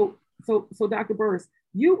 Mm-hmm. So Dr. Burse,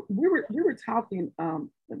 we were talking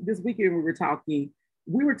this weekend. You were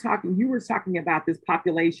talking about this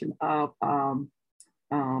population of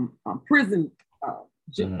prison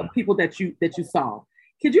people that you saw.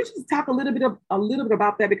 Could you just talk a little bit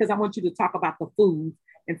about that? Because I want you to talk about the foods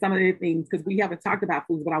and some of the things, because we haven't talked about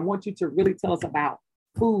foods, but I want you to really tell us about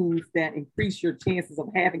foods that increase your chances of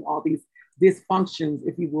having all these dysfunctions,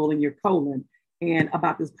 if you will, in your colon, and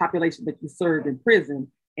about this population that you served in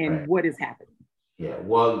prison and what is happening. Yeah,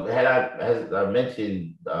 well, as I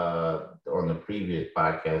mentioned on the previous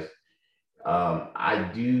podcast,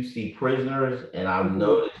 I do see prisoners, and I've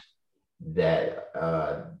noticed that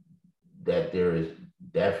that there is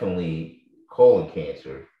definitely colon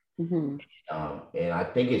cancer, and I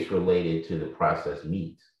think it's related to the processed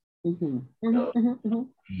meats. The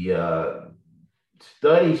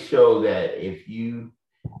studies show that if you,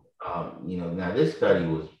 now this study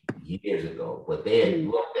was years ago, but they had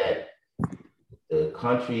looked at the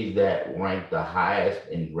countries that ranked the highest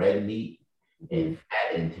in red meat and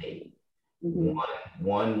fat intake.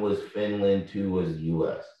 One was Finland, 2 was the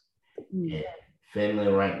US. And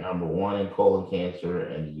Finland ranked number 1 in colon cancer,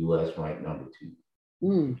 and the US ranked number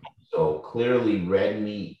 2. So clearly red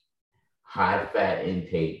meat, high fat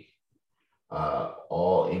intake,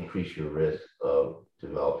 all increase your risk of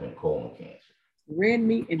developing colon cancer. Red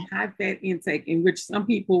meat and high fat intake, in which some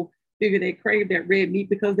people figure they crave that red meat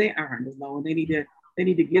because their iron is low and they need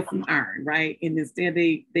to get some iron, right? And instead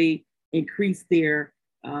they increase their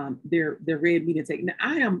red meat intake. Now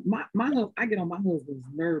I get on my husband's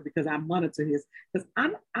nerve because I monitor his, because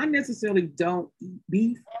I necessarily don't eat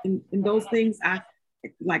beef in those things. I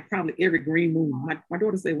like probably every green moon. My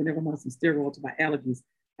daughter said whenever I'm on some steroids for my allergies,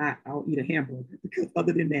 I'll eat a hamburger, because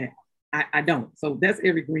other than that, I don't. So that's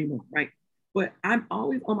every green moon, right? But I'm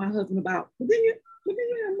always on my husband about, but then you have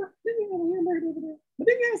a hamburger over there, but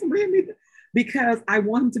then you have some red meat, because I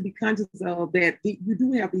want him to be conscious of that. You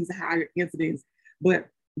do have these higher incidents, but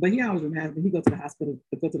he always reminds me, he goes to the hospital,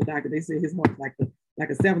 go to the doctor, they say his heart's like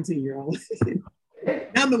a 17-year-old.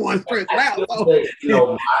 I'm the one stressed out.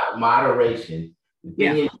 So. Moderation. The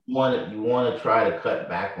thing is, you want to try to cut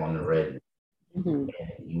back on the red meat. And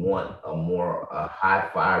you want a high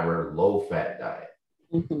fiber, low fat diet.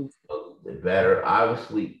 So the better.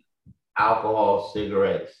 Obviously, alcohol,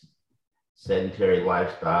 cigarettes, sedentary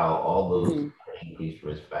lifestyle, all those increased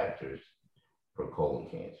risk factors for colon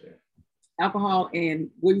cancer. Alcohol and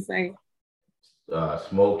what do you say?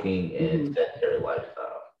 Smoking and sedentary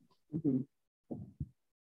lifestyle.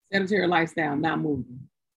 Sedentary lifestyle, not moving.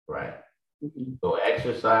 Right. So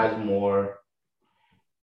exercise more.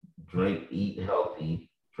 Eat healthy,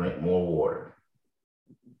 drink more water.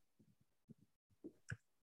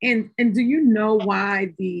 And do you know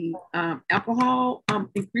why the alcohol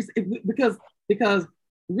increases? Because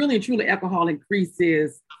really and truly alcohol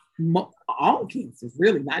increases all cancers,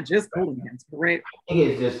 really, not just colon cancer, correct? I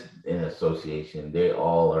think it's just an association. They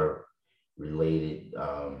all are related,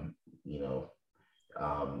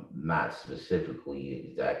 not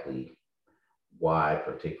specifically exactly why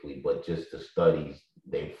particularly, but just the studies,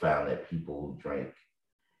 they found that people who drink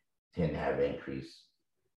tend to have increase,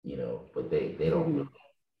 but they don't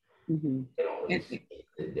really, they don't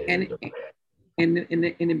really and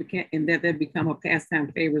that become a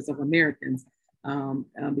pastime favorites of Americans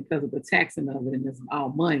because of the taxing of it, and it's all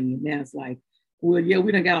money. And now it's like, well, yeah,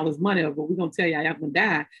 we done got all this money, but we're gonna tell y'all gonna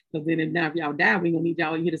die, because then if y'all die, we gonna need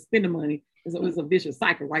y'all here to spend the money. So it's a vicious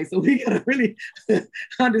cycle, right? So we gotta really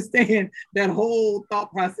understand that whole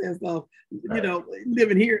thought process of,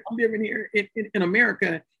 living here in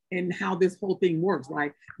America, and how this whole thing works.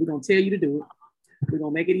 Like, we're gonna tell you to do it, we're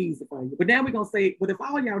gonna make it easy for you, but now we're gonna say, but if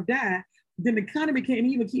all y'all die, then the economy can't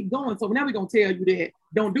even keep going. So now we're gonna tell you that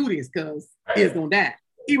don't do this because it's gonna die,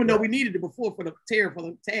 even though we needed it before for the tariff, for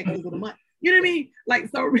the taxes, for the money. You know what I mean? Like,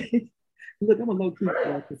 so look, I'm a low-key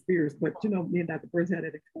conspiracy, but me and Dr. Burns had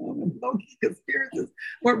it in common, low-key conspiracies.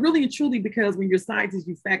 But really and truly, because when you're scientists,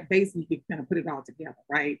 you fact-based, and you can kind of put it all together,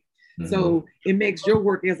 right? Mm-hmm. So it makes your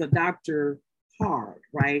work as a doctor hard,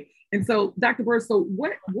 right? And so, Dr. Burns, so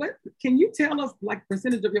what can you tell us, like,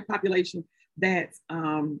 percentage of your population that's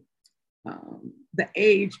the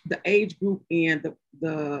age group, and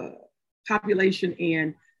the population,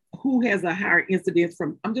 and who has a higher incidence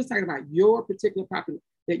from, I'm just talking about your particular population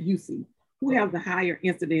that you see, who has the higher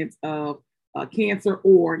incidence of cancer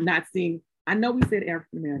or not seeing? I know we said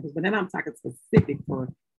African Americans, but then I'm talking specific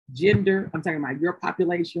for gender. I'm talking about your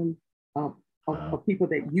population of people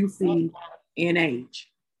that you see in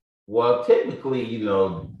age. Well, typically,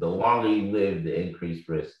 the longer you live, the increased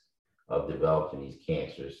risk of developing these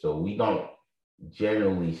cancers. So we don't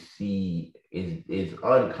generally see, it's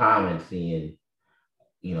uncommon seeing,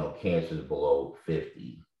 cancers below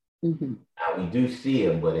 50. Mm-hmm. Now we do see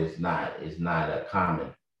them, but it's not as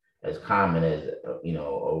common as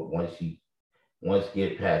once you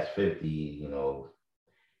get past 50,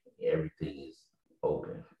 everything is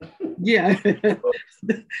open. Yeah.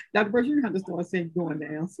 Dr. Burns, you're going to start saying you're going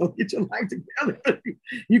down. So get your life together.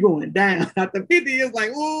 You're going down. After 50 is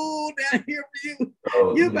like, oh, down here for you.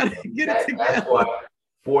 So, you better get it together. That's why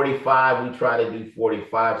 45, we try to do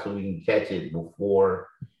 45 so we can catch it before,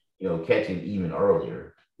 catch it even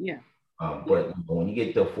earlier. Yeah. But when you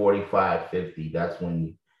get to 45, 50, that's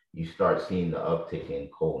when you start seeing the uptick in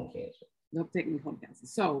colon cancer. Uptick in colon cancer.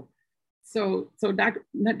 So Dr.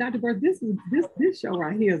 Burns, this show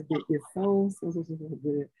right here is so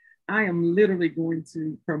good. I am literally going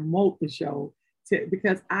to promote the show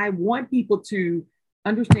because I want people to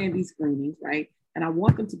understand these screenings, right? And I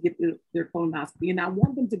want them to get their colonoscopy, and I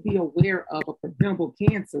want them to be aware of a preventable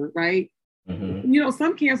cancer, right? Mm-hmm.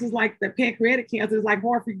 Some cancers, like the pancreatic cancer, is like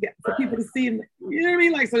hard for people to see. You know what I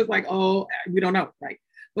mean? Like, so it's like, oh, we don't know, right?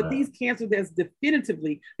 But these cancers that's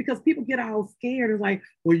definitively, because people get all scared, it's like,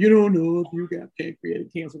 well, you don't know if you got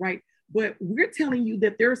pancreatic cancer, right? But we're telling you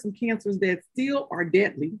that there are some cancers that still are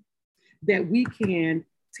deadly that we can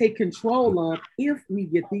take control of if we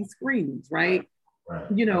get these screenings, right? Right.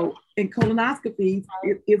 And colonoscopy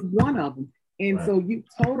is one of them. And so you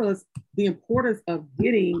told us the importance of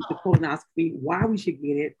getting the colonoscopy, why we should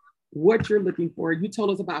get it, what you're looking for. You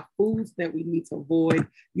told us about foods that we need to avoid.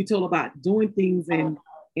 You told about doing things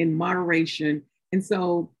in moderation. And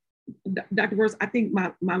so, Dr. Burns, I think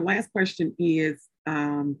my last question is,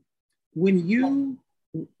 what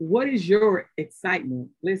is your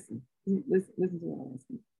excitement? Listen to what I'm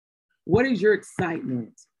asking. What is your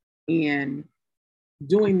excitement in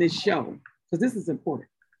doing this show? Because this is important.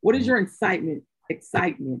 What is your excitement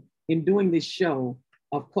in doing this show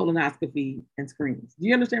of colonoscopy and screenings? Do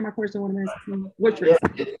you understand my question? What I'm asking? What's your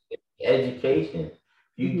excitement? Education.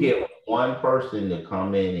 You get one person to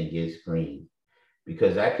come in and get screened,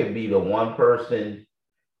 because that could be the one person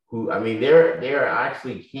who, there are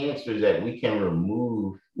actually cancers that we can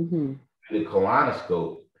remove through the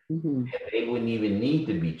colonoscope, and they wouldn't even need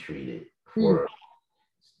to be treated for.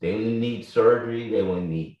 They wouldn't need surgery. They wouldn't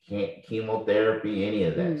need chemotherapy, any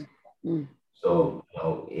of that. So,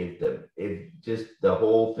 if just the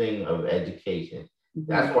whole thing of education.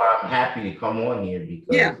 That's why I'm happy to come on here,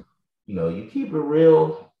 because you keep it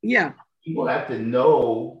real. Yeah. People have to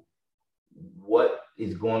know what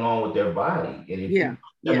is going on with their body, and if you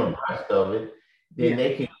them abreast of it, then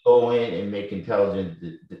they can go in and make intelligent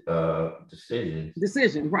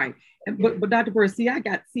decisions. Right. But Dr. Burns, I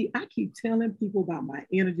keep telling people about my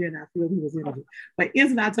energy, and I feel he was energy. But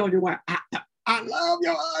isn't I told you why I love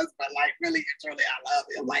your husband, like really and truly, I love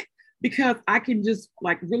him, like, because I can just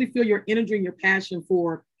like really feel your energy and your passion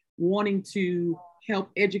for wanting to help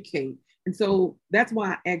educate. And so that's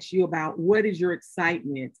why I asked you about what is your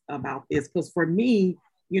excitement about this? Because for me,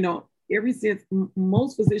 ever since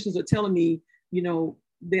most physicians are telling me,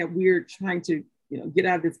 that we're trying to, get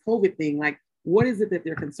out of this COVID thing, like, what is it that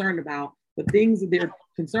they're concerned about? The things that they're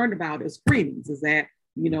concerned about is screenings, is that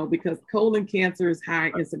you know, because colon cancer is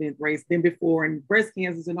high incident rates than before, and breast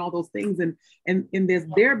cancers and all those things. And there's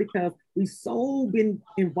there because we've so been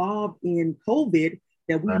involved in COVID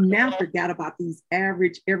that we now forgot about these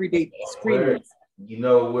average everyday screenings.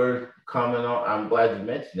 We're coming on. I'm glad you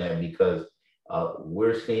mentioned that because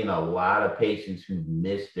we're seeing a lot of patients who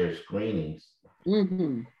missed their screenings,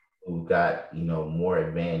 who've got, more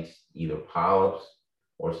advanced either polyps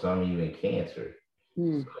or some even cancer.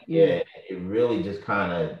 So, it really just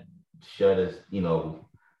kind of shut us,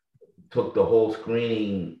 took the whole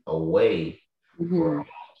screening away for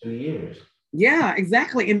 2 years. Yeah,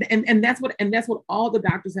 exactly. And that's what all the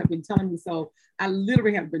doctors have been telling me. So I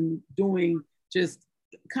literally have been doing just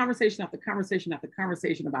conversation after conversation after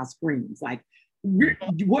conversation about screenings. Like,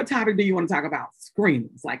 what topic do you want to talk about?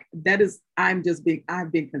 Screenings. Like, that is, I've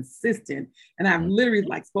been consistent, and I've literally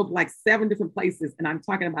spoke to 7 different places, and I'm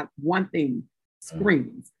talking about one thing: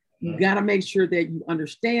 screenings. You got to make sure that you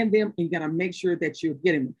understand them, and you got to make sure that you're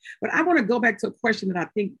getting them. But I want to go back to a question that I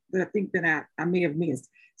think that I may have missed.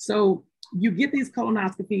 So you get these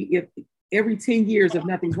colonoscopy if every 10 years if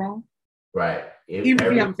nothing's wrong? Right. Even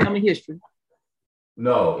if you have a family history?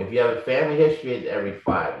 No, if you have a family history, it's every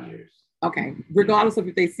 5 years. Okay, regardless of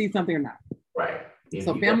if they see something or not. Right.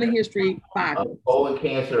 So family history, 5 years. Colon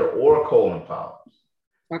cancer or colon polyps.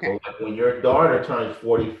 Okay. So when your daughter turns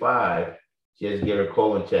 45, she has to get her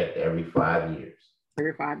colon checked every 5 years.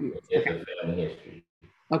 Every 5 years. It's a family history.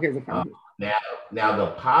 Okay, it's a family history. Now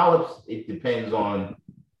the polyps, it depends on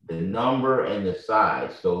the number and the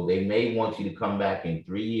size. So they may want you to come back in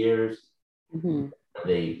 3 years.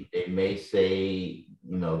 They may say,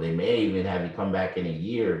 they may even have you come back in a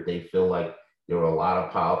year if they feel like there were a lot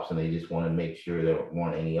of polyps and they just want to make sure there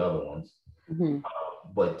weren't any other ones.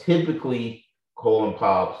 But typically, colon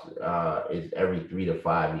polyps is every 3 to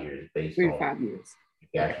 5 years based on 5 years.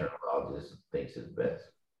 The gastroenterologist thinks is best.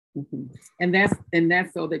 And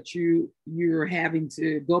that's so that you're having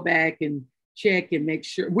to go back and check and make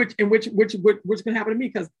sure which can happen to me,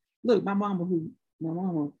 because look, my mama,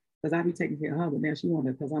 because I be taking care of her, but now she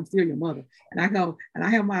wanted, because I'm still your mother. And I go, and I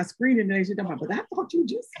have my screening, and she talking about, but I thought you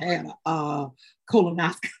just had a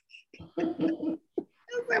colonoscopy. I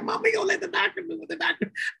said, Mom, we gonna let the doctor do what the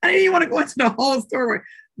doctor. I didn't even want to go into the whole story,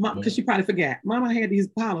 because she probably forgot. Mama had these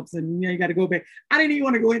polyps, and you got to go back. I didn't even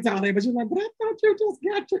want to go into all that, but she was like, but I thought you just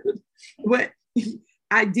got yours. But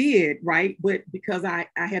I did, right? But because I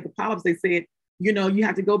had the polyps, they said, you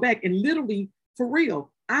have to go back, and literally, for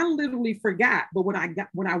real, I literally forgot. But when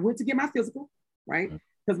I went to get my physical, right?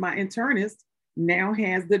 Because my internist now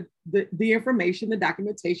has the information, the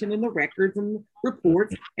documentation, and the records and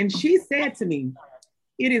reports. And she said to me,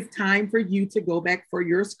 it is time for you to go back for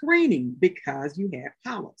your screening because you have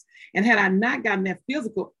polyps. And had I not gotten that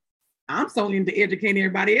physical, I'm so into educating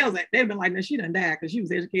everybody else. They've been like, no, she done died because she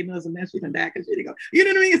was educating us, and now she done died because she didn't go. You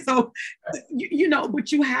know what I mean? So,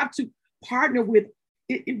 but you have to partner with,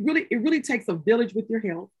 it really takes a village with your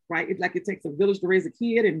health, right? It takes a village to raise a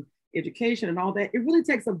kid, and education and all that. It really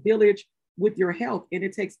takes a village with your health, and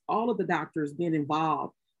it takes all of the doctors being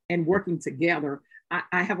involved and working together.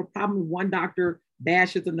 I have a problem with one doctor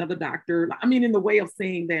bashes another doctor. I mean, in the way of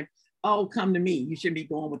saying that, oh, come to me, you shouldn't be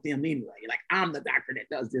going with them anyway. Like, I'm the doctor that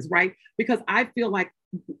does this, right? Because I feel like,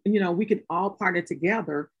 we can all partner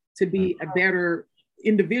together to be a better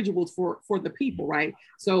individuals for the people, right?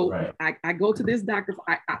 So right. I go to this doctor.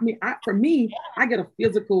 For me, I get a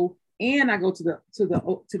physical, and I go to the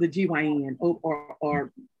GYN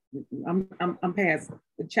or I'm past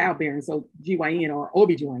the childbearing, so GYN or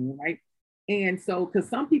OBGYN, right? And so, because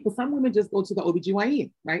some women just go to the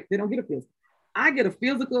OBGYN, right? They don't get a physical. I get a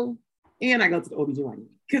physical, and I go to the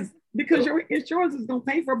OBGYN because your insurance is going to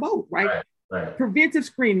pay for both, right? Right. Preventive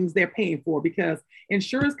screenings they're paying for, because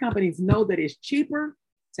insurance companies know that it's cheaper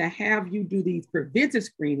to have you do these preventive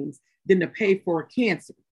screenings than to pay for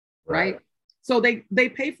cancer, right? So they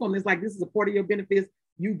pay for them. It's like, this is a part of your benefits.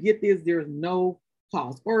 You get this, there's no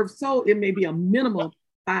cost. Or if so, it may be a minimum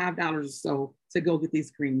 $5 or so to go get these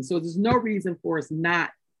screenings. So there's no reason for us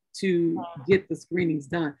not to get the screenings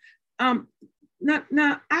done.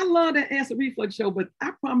 Now, I love the Acid Reflux show, but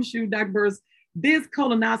I promise you, Dr. Burris, this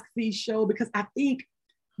colonoscopy show, because I think,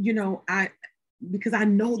 because I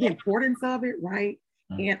know the importance of it, right?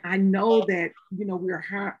 And I know that,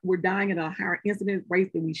 we're dying at a higher incidence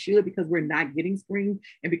rate than we should because we're not getting screened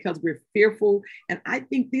and because we're fearful. And I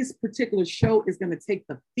think this particular show is going to take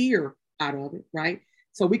the fear out of it, right?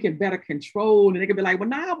 So we can better control, and they can be like, well,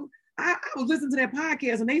 now I was listening to that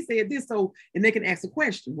podcast and they said this, and they can ask a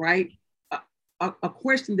question, right? A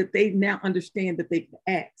question that they now understand that they can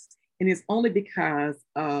ask. And it's only because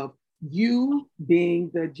of you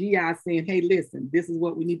being the GI saying, hey, listen, this is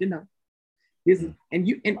what we need to know. This is, and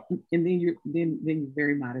then you're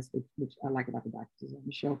very modest, which I like about the doctors on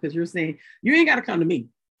the show, because you're saying you ain't got to come to me,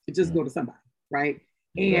 just go to somebody, right?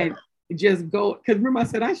 And just go, because remember I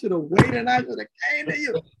said I should have waited, I should have came to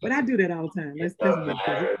you, but I do that all the time. That's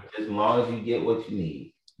as long as you get what you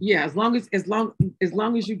need. Yeah, as long as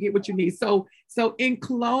you get what you need. So in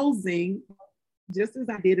closing, just as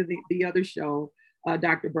I did in the other show,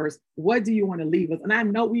 Dr. Burst, what do you want to leave us? And I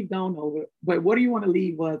know we've gone over, but what do you want to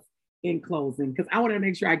leave us in closing? Because I want to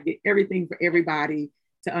make sure I get everything for everybody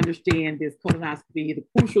to understand this colonoscopy, the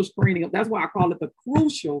crucial screening. That's why I call it the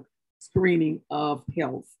crucial screening of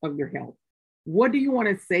health, of your health. What do you want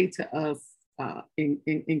to say to us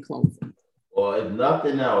in closing? Well, if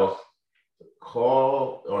nothing else,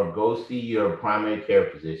 call or go see your primary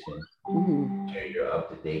care physician. Sure you're up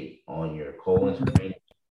to date on your colon screen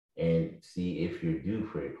and see if you're due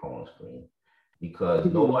for your colon screen, because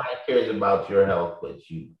nobody cares about your health but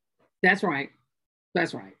you. That's right.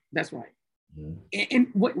 And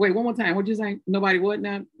wait, one more time. What'd you say? Nobody what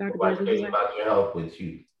now? Nobody cares about your health but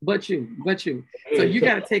you. But you. So you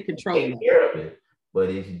got to take control. Take care of it. But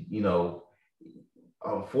it's,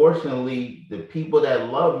 unfortunately, the people that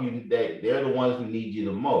love you, they're the ones who need you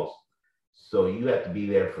the most. So you have to be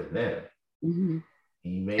there for them.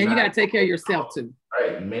 You got to take care of yourself too.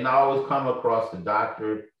 Right. You may not always come across the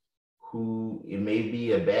doctor who, it may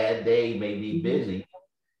be a bad day, may be busy,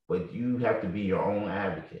 but you have to be your own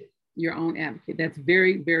advocate. Your own advocate. That's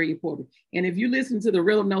very, very important. And if you listen to the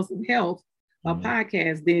Rhythm Notes of Health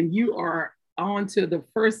podcast, then you are on to the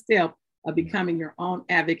first step of becoming your own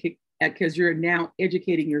advocate, because you're now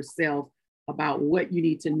educating yourself about what you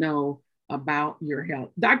need to know about your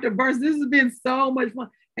health. Dr. Burst, this has been so much fun.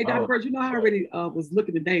 Hey, Dr. Burst, I already was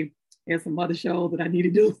looking today at some other shows that I need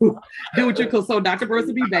to do with you. So Dr. Burst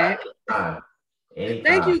will be back.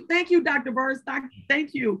 Anytime. Thank you, Dr. Burst.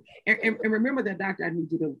 Thank you. And remember that doctor I need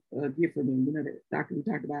you to give for me. You know that doctor we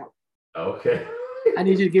talked about. Okay. I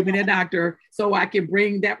need you to give me that doctor so I can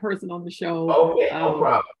bring that person on the show. Okay, no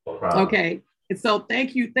problem. Okay. And so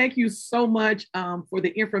thank you so much for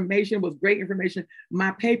the information. It was great information.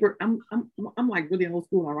 My paper, I'm like really old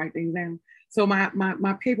school. I write things down. So my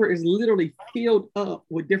paper is literally filled up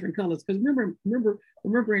with different colors. Because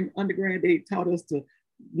remember in undergrad they taught us to,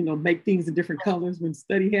 make things in different colors when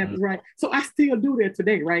study happens, right? So I still do that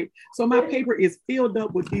today, right? So my paper is filled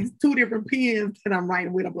up with these two different pens that I'm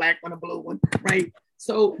writing with, a black one, a blue one, right?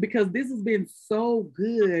 So because this has been so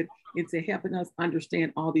good into helping us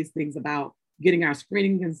understand all these things about getting our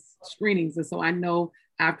screenings. And so I know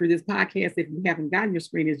after this podcast, if you haven't gotten your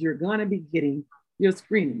screenings, you're gonna be getting your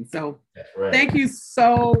screening. So Thank you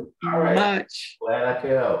so much. Glad I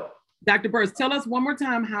could help. Dr. Burst, tell us one more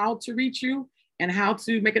time how to reach you and how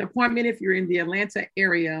to make an appointment if you're in the Atlanta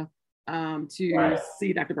area to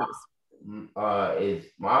see Dr. Burst. My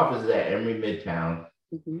office is at Emory Midtown.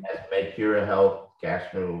 That's Medcura Health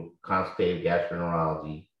Consultative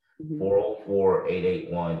Gastroenterology.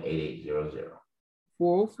 404-881-8800.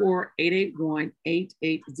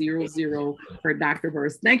 404-881-8800 for Dr.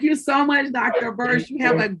 Burst. Thank you so much, Dr. Burst. You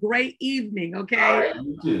have a great evening, okay? All right,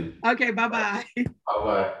 you too. Okay, bye-bye.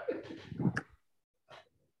 Bye-bye.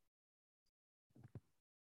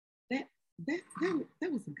 That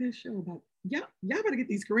was a good show about y'all better get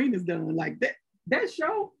these screenings done. Like that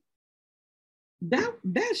show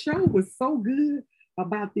was so good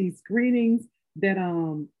about these screenings that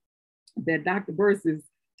Dr. Burst is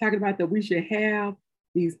talking about, that we should have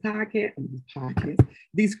these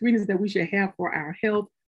screenings that we should have for our health.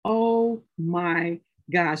 Oh my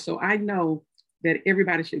gosh. So I know that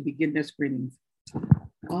everybody should be getting their screenings.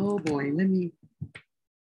 Oh boy, let me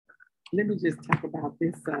just talk about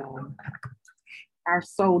this, our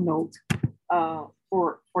soul note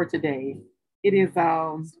for today. It is,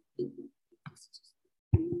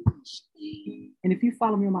 and if you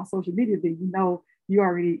follow me on my social media, then you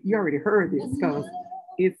already heard this, because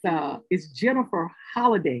it's Jennifer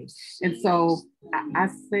Holliday. And so I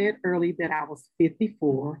said early that I was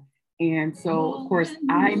 54. And so of course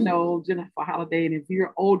I know Jennifer Holliday, and if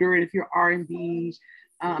you're older and if you're R&B,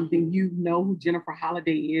 then you know who Jennifer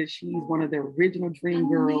Holliday is. She's one of the original Dream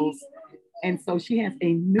Girls. And so she has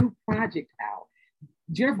a new project out.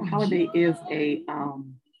 Jennifer Holliday is a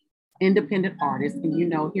independent artist. And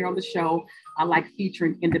here on the show, I like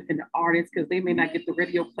featuring independent artists because they may not get the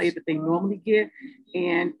radio play that they normally get.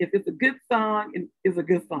 And if it's a good song, it's a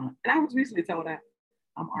good song. And I was recently told that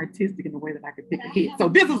I'm artistic in the way that I could pick a hit. So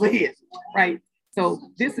this is a hit, right? So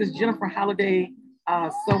this is Jennifer Holliday,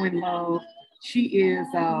 So in Love. She is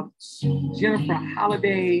Jennifer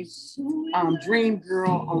Holliday dream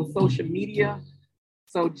girl on social media.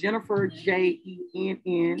 So Jennifer, Jennifer.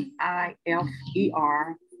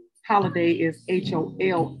 Holliday is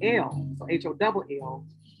HOLL, so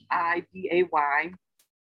HOLLIDAY.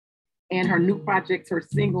 And her new project, her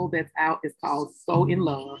single that's out is called So in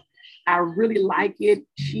Love. I really like it.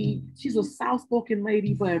 She's a soft-spoken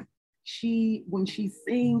lady, but when she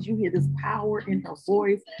sings, you hear this power in her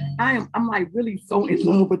voice. I'm like really so in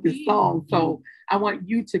love with this song. So I want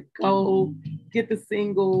you to go get the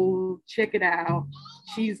single, check it out.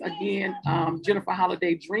 She's again Jennifer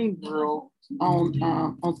Holliday Dream Girl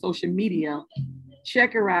on social media.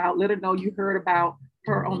 Check her out. Let her know you heard about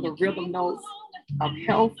her on the Rhythm Notes of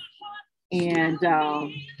Health, and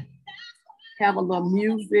have a little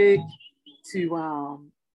music to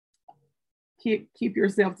keep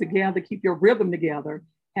yourself together, keep your rhythm together,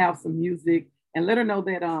 have some music, and let her know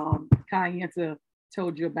that Kayenta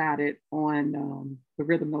told you about it on the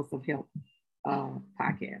Rhythm Notes of Health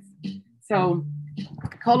podcast. So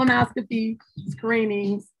colonoscopy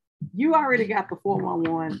screenings, you already got the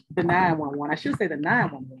 411, the 911. I should say the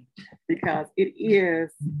 911 because it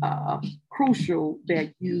is crucial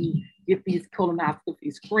that you get these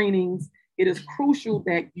colonoscopy screenings. It is crucial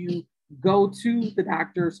that you go to the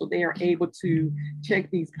doctor so they are able to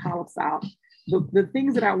check these polyps out. The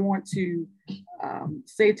things that I want to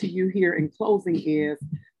say to you here in closing is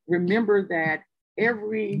remember that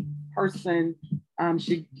every person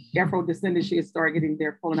Afro-descendant should start getting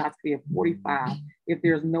their colonoscopy at 45 if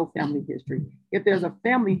there's no family history. If there's a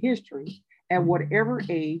family history, at whatever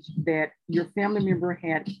age that your family member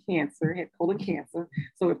had cancer, had colon cancer.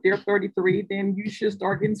 So if they're 33, then you should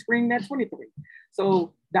start getting screened at 23.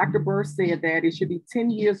 So Dr. Burr said that it should be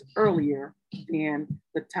 10 years earlier than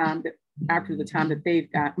the time that, after the time that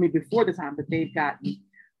they've got, before the time that they've gotten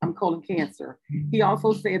colon cancer. He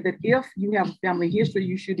also said that if you have a family history,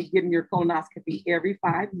 you should be getting your colonoscopy every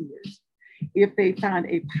 5 years. If they find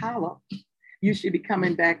a polyp, you should be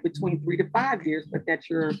coming back between 3 to 5 years, but that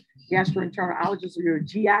your gastroenterologist or your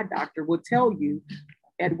GI doctor will tell you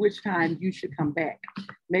at which time you should come back.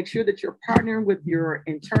 Make sure that you're partnering with your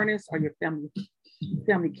internist or your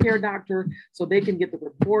family care doctor so they can get the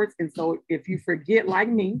reports. And so if you forget, like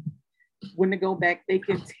me, when to go back, they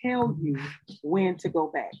can tell you when to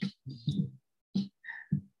go back.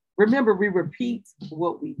 Remember, we repeat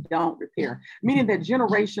what we don't repair, meaning that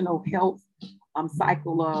generational health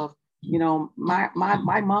cycle of,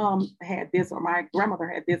 my mom had this or my grandmother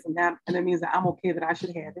had this and that, and it means that I'm okay that I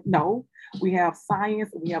should have it. No, we have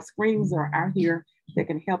science, we have screens that are out here that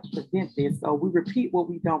can help prevent this. So we repeat what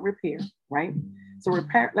we don't repair, right? So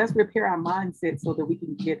let's repair our mindset so that we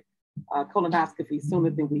can get colonoscopy sooner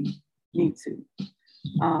than we need to.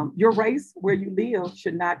 Your race, where you live,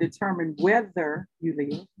 should not determine whether you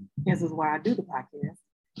live. This is why I do the podcast.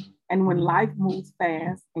 And when life moves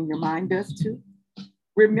fast and your mind does too,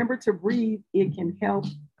 remember to breathe. It can help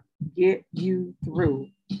get you through.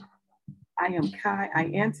 I am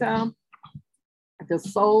Kayenta, the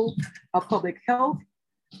soul of public health.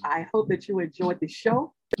 I hope that you enjoyed the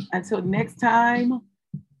show. Until next time,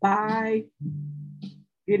 bye.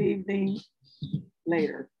 Good evening.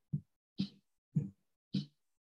 Later.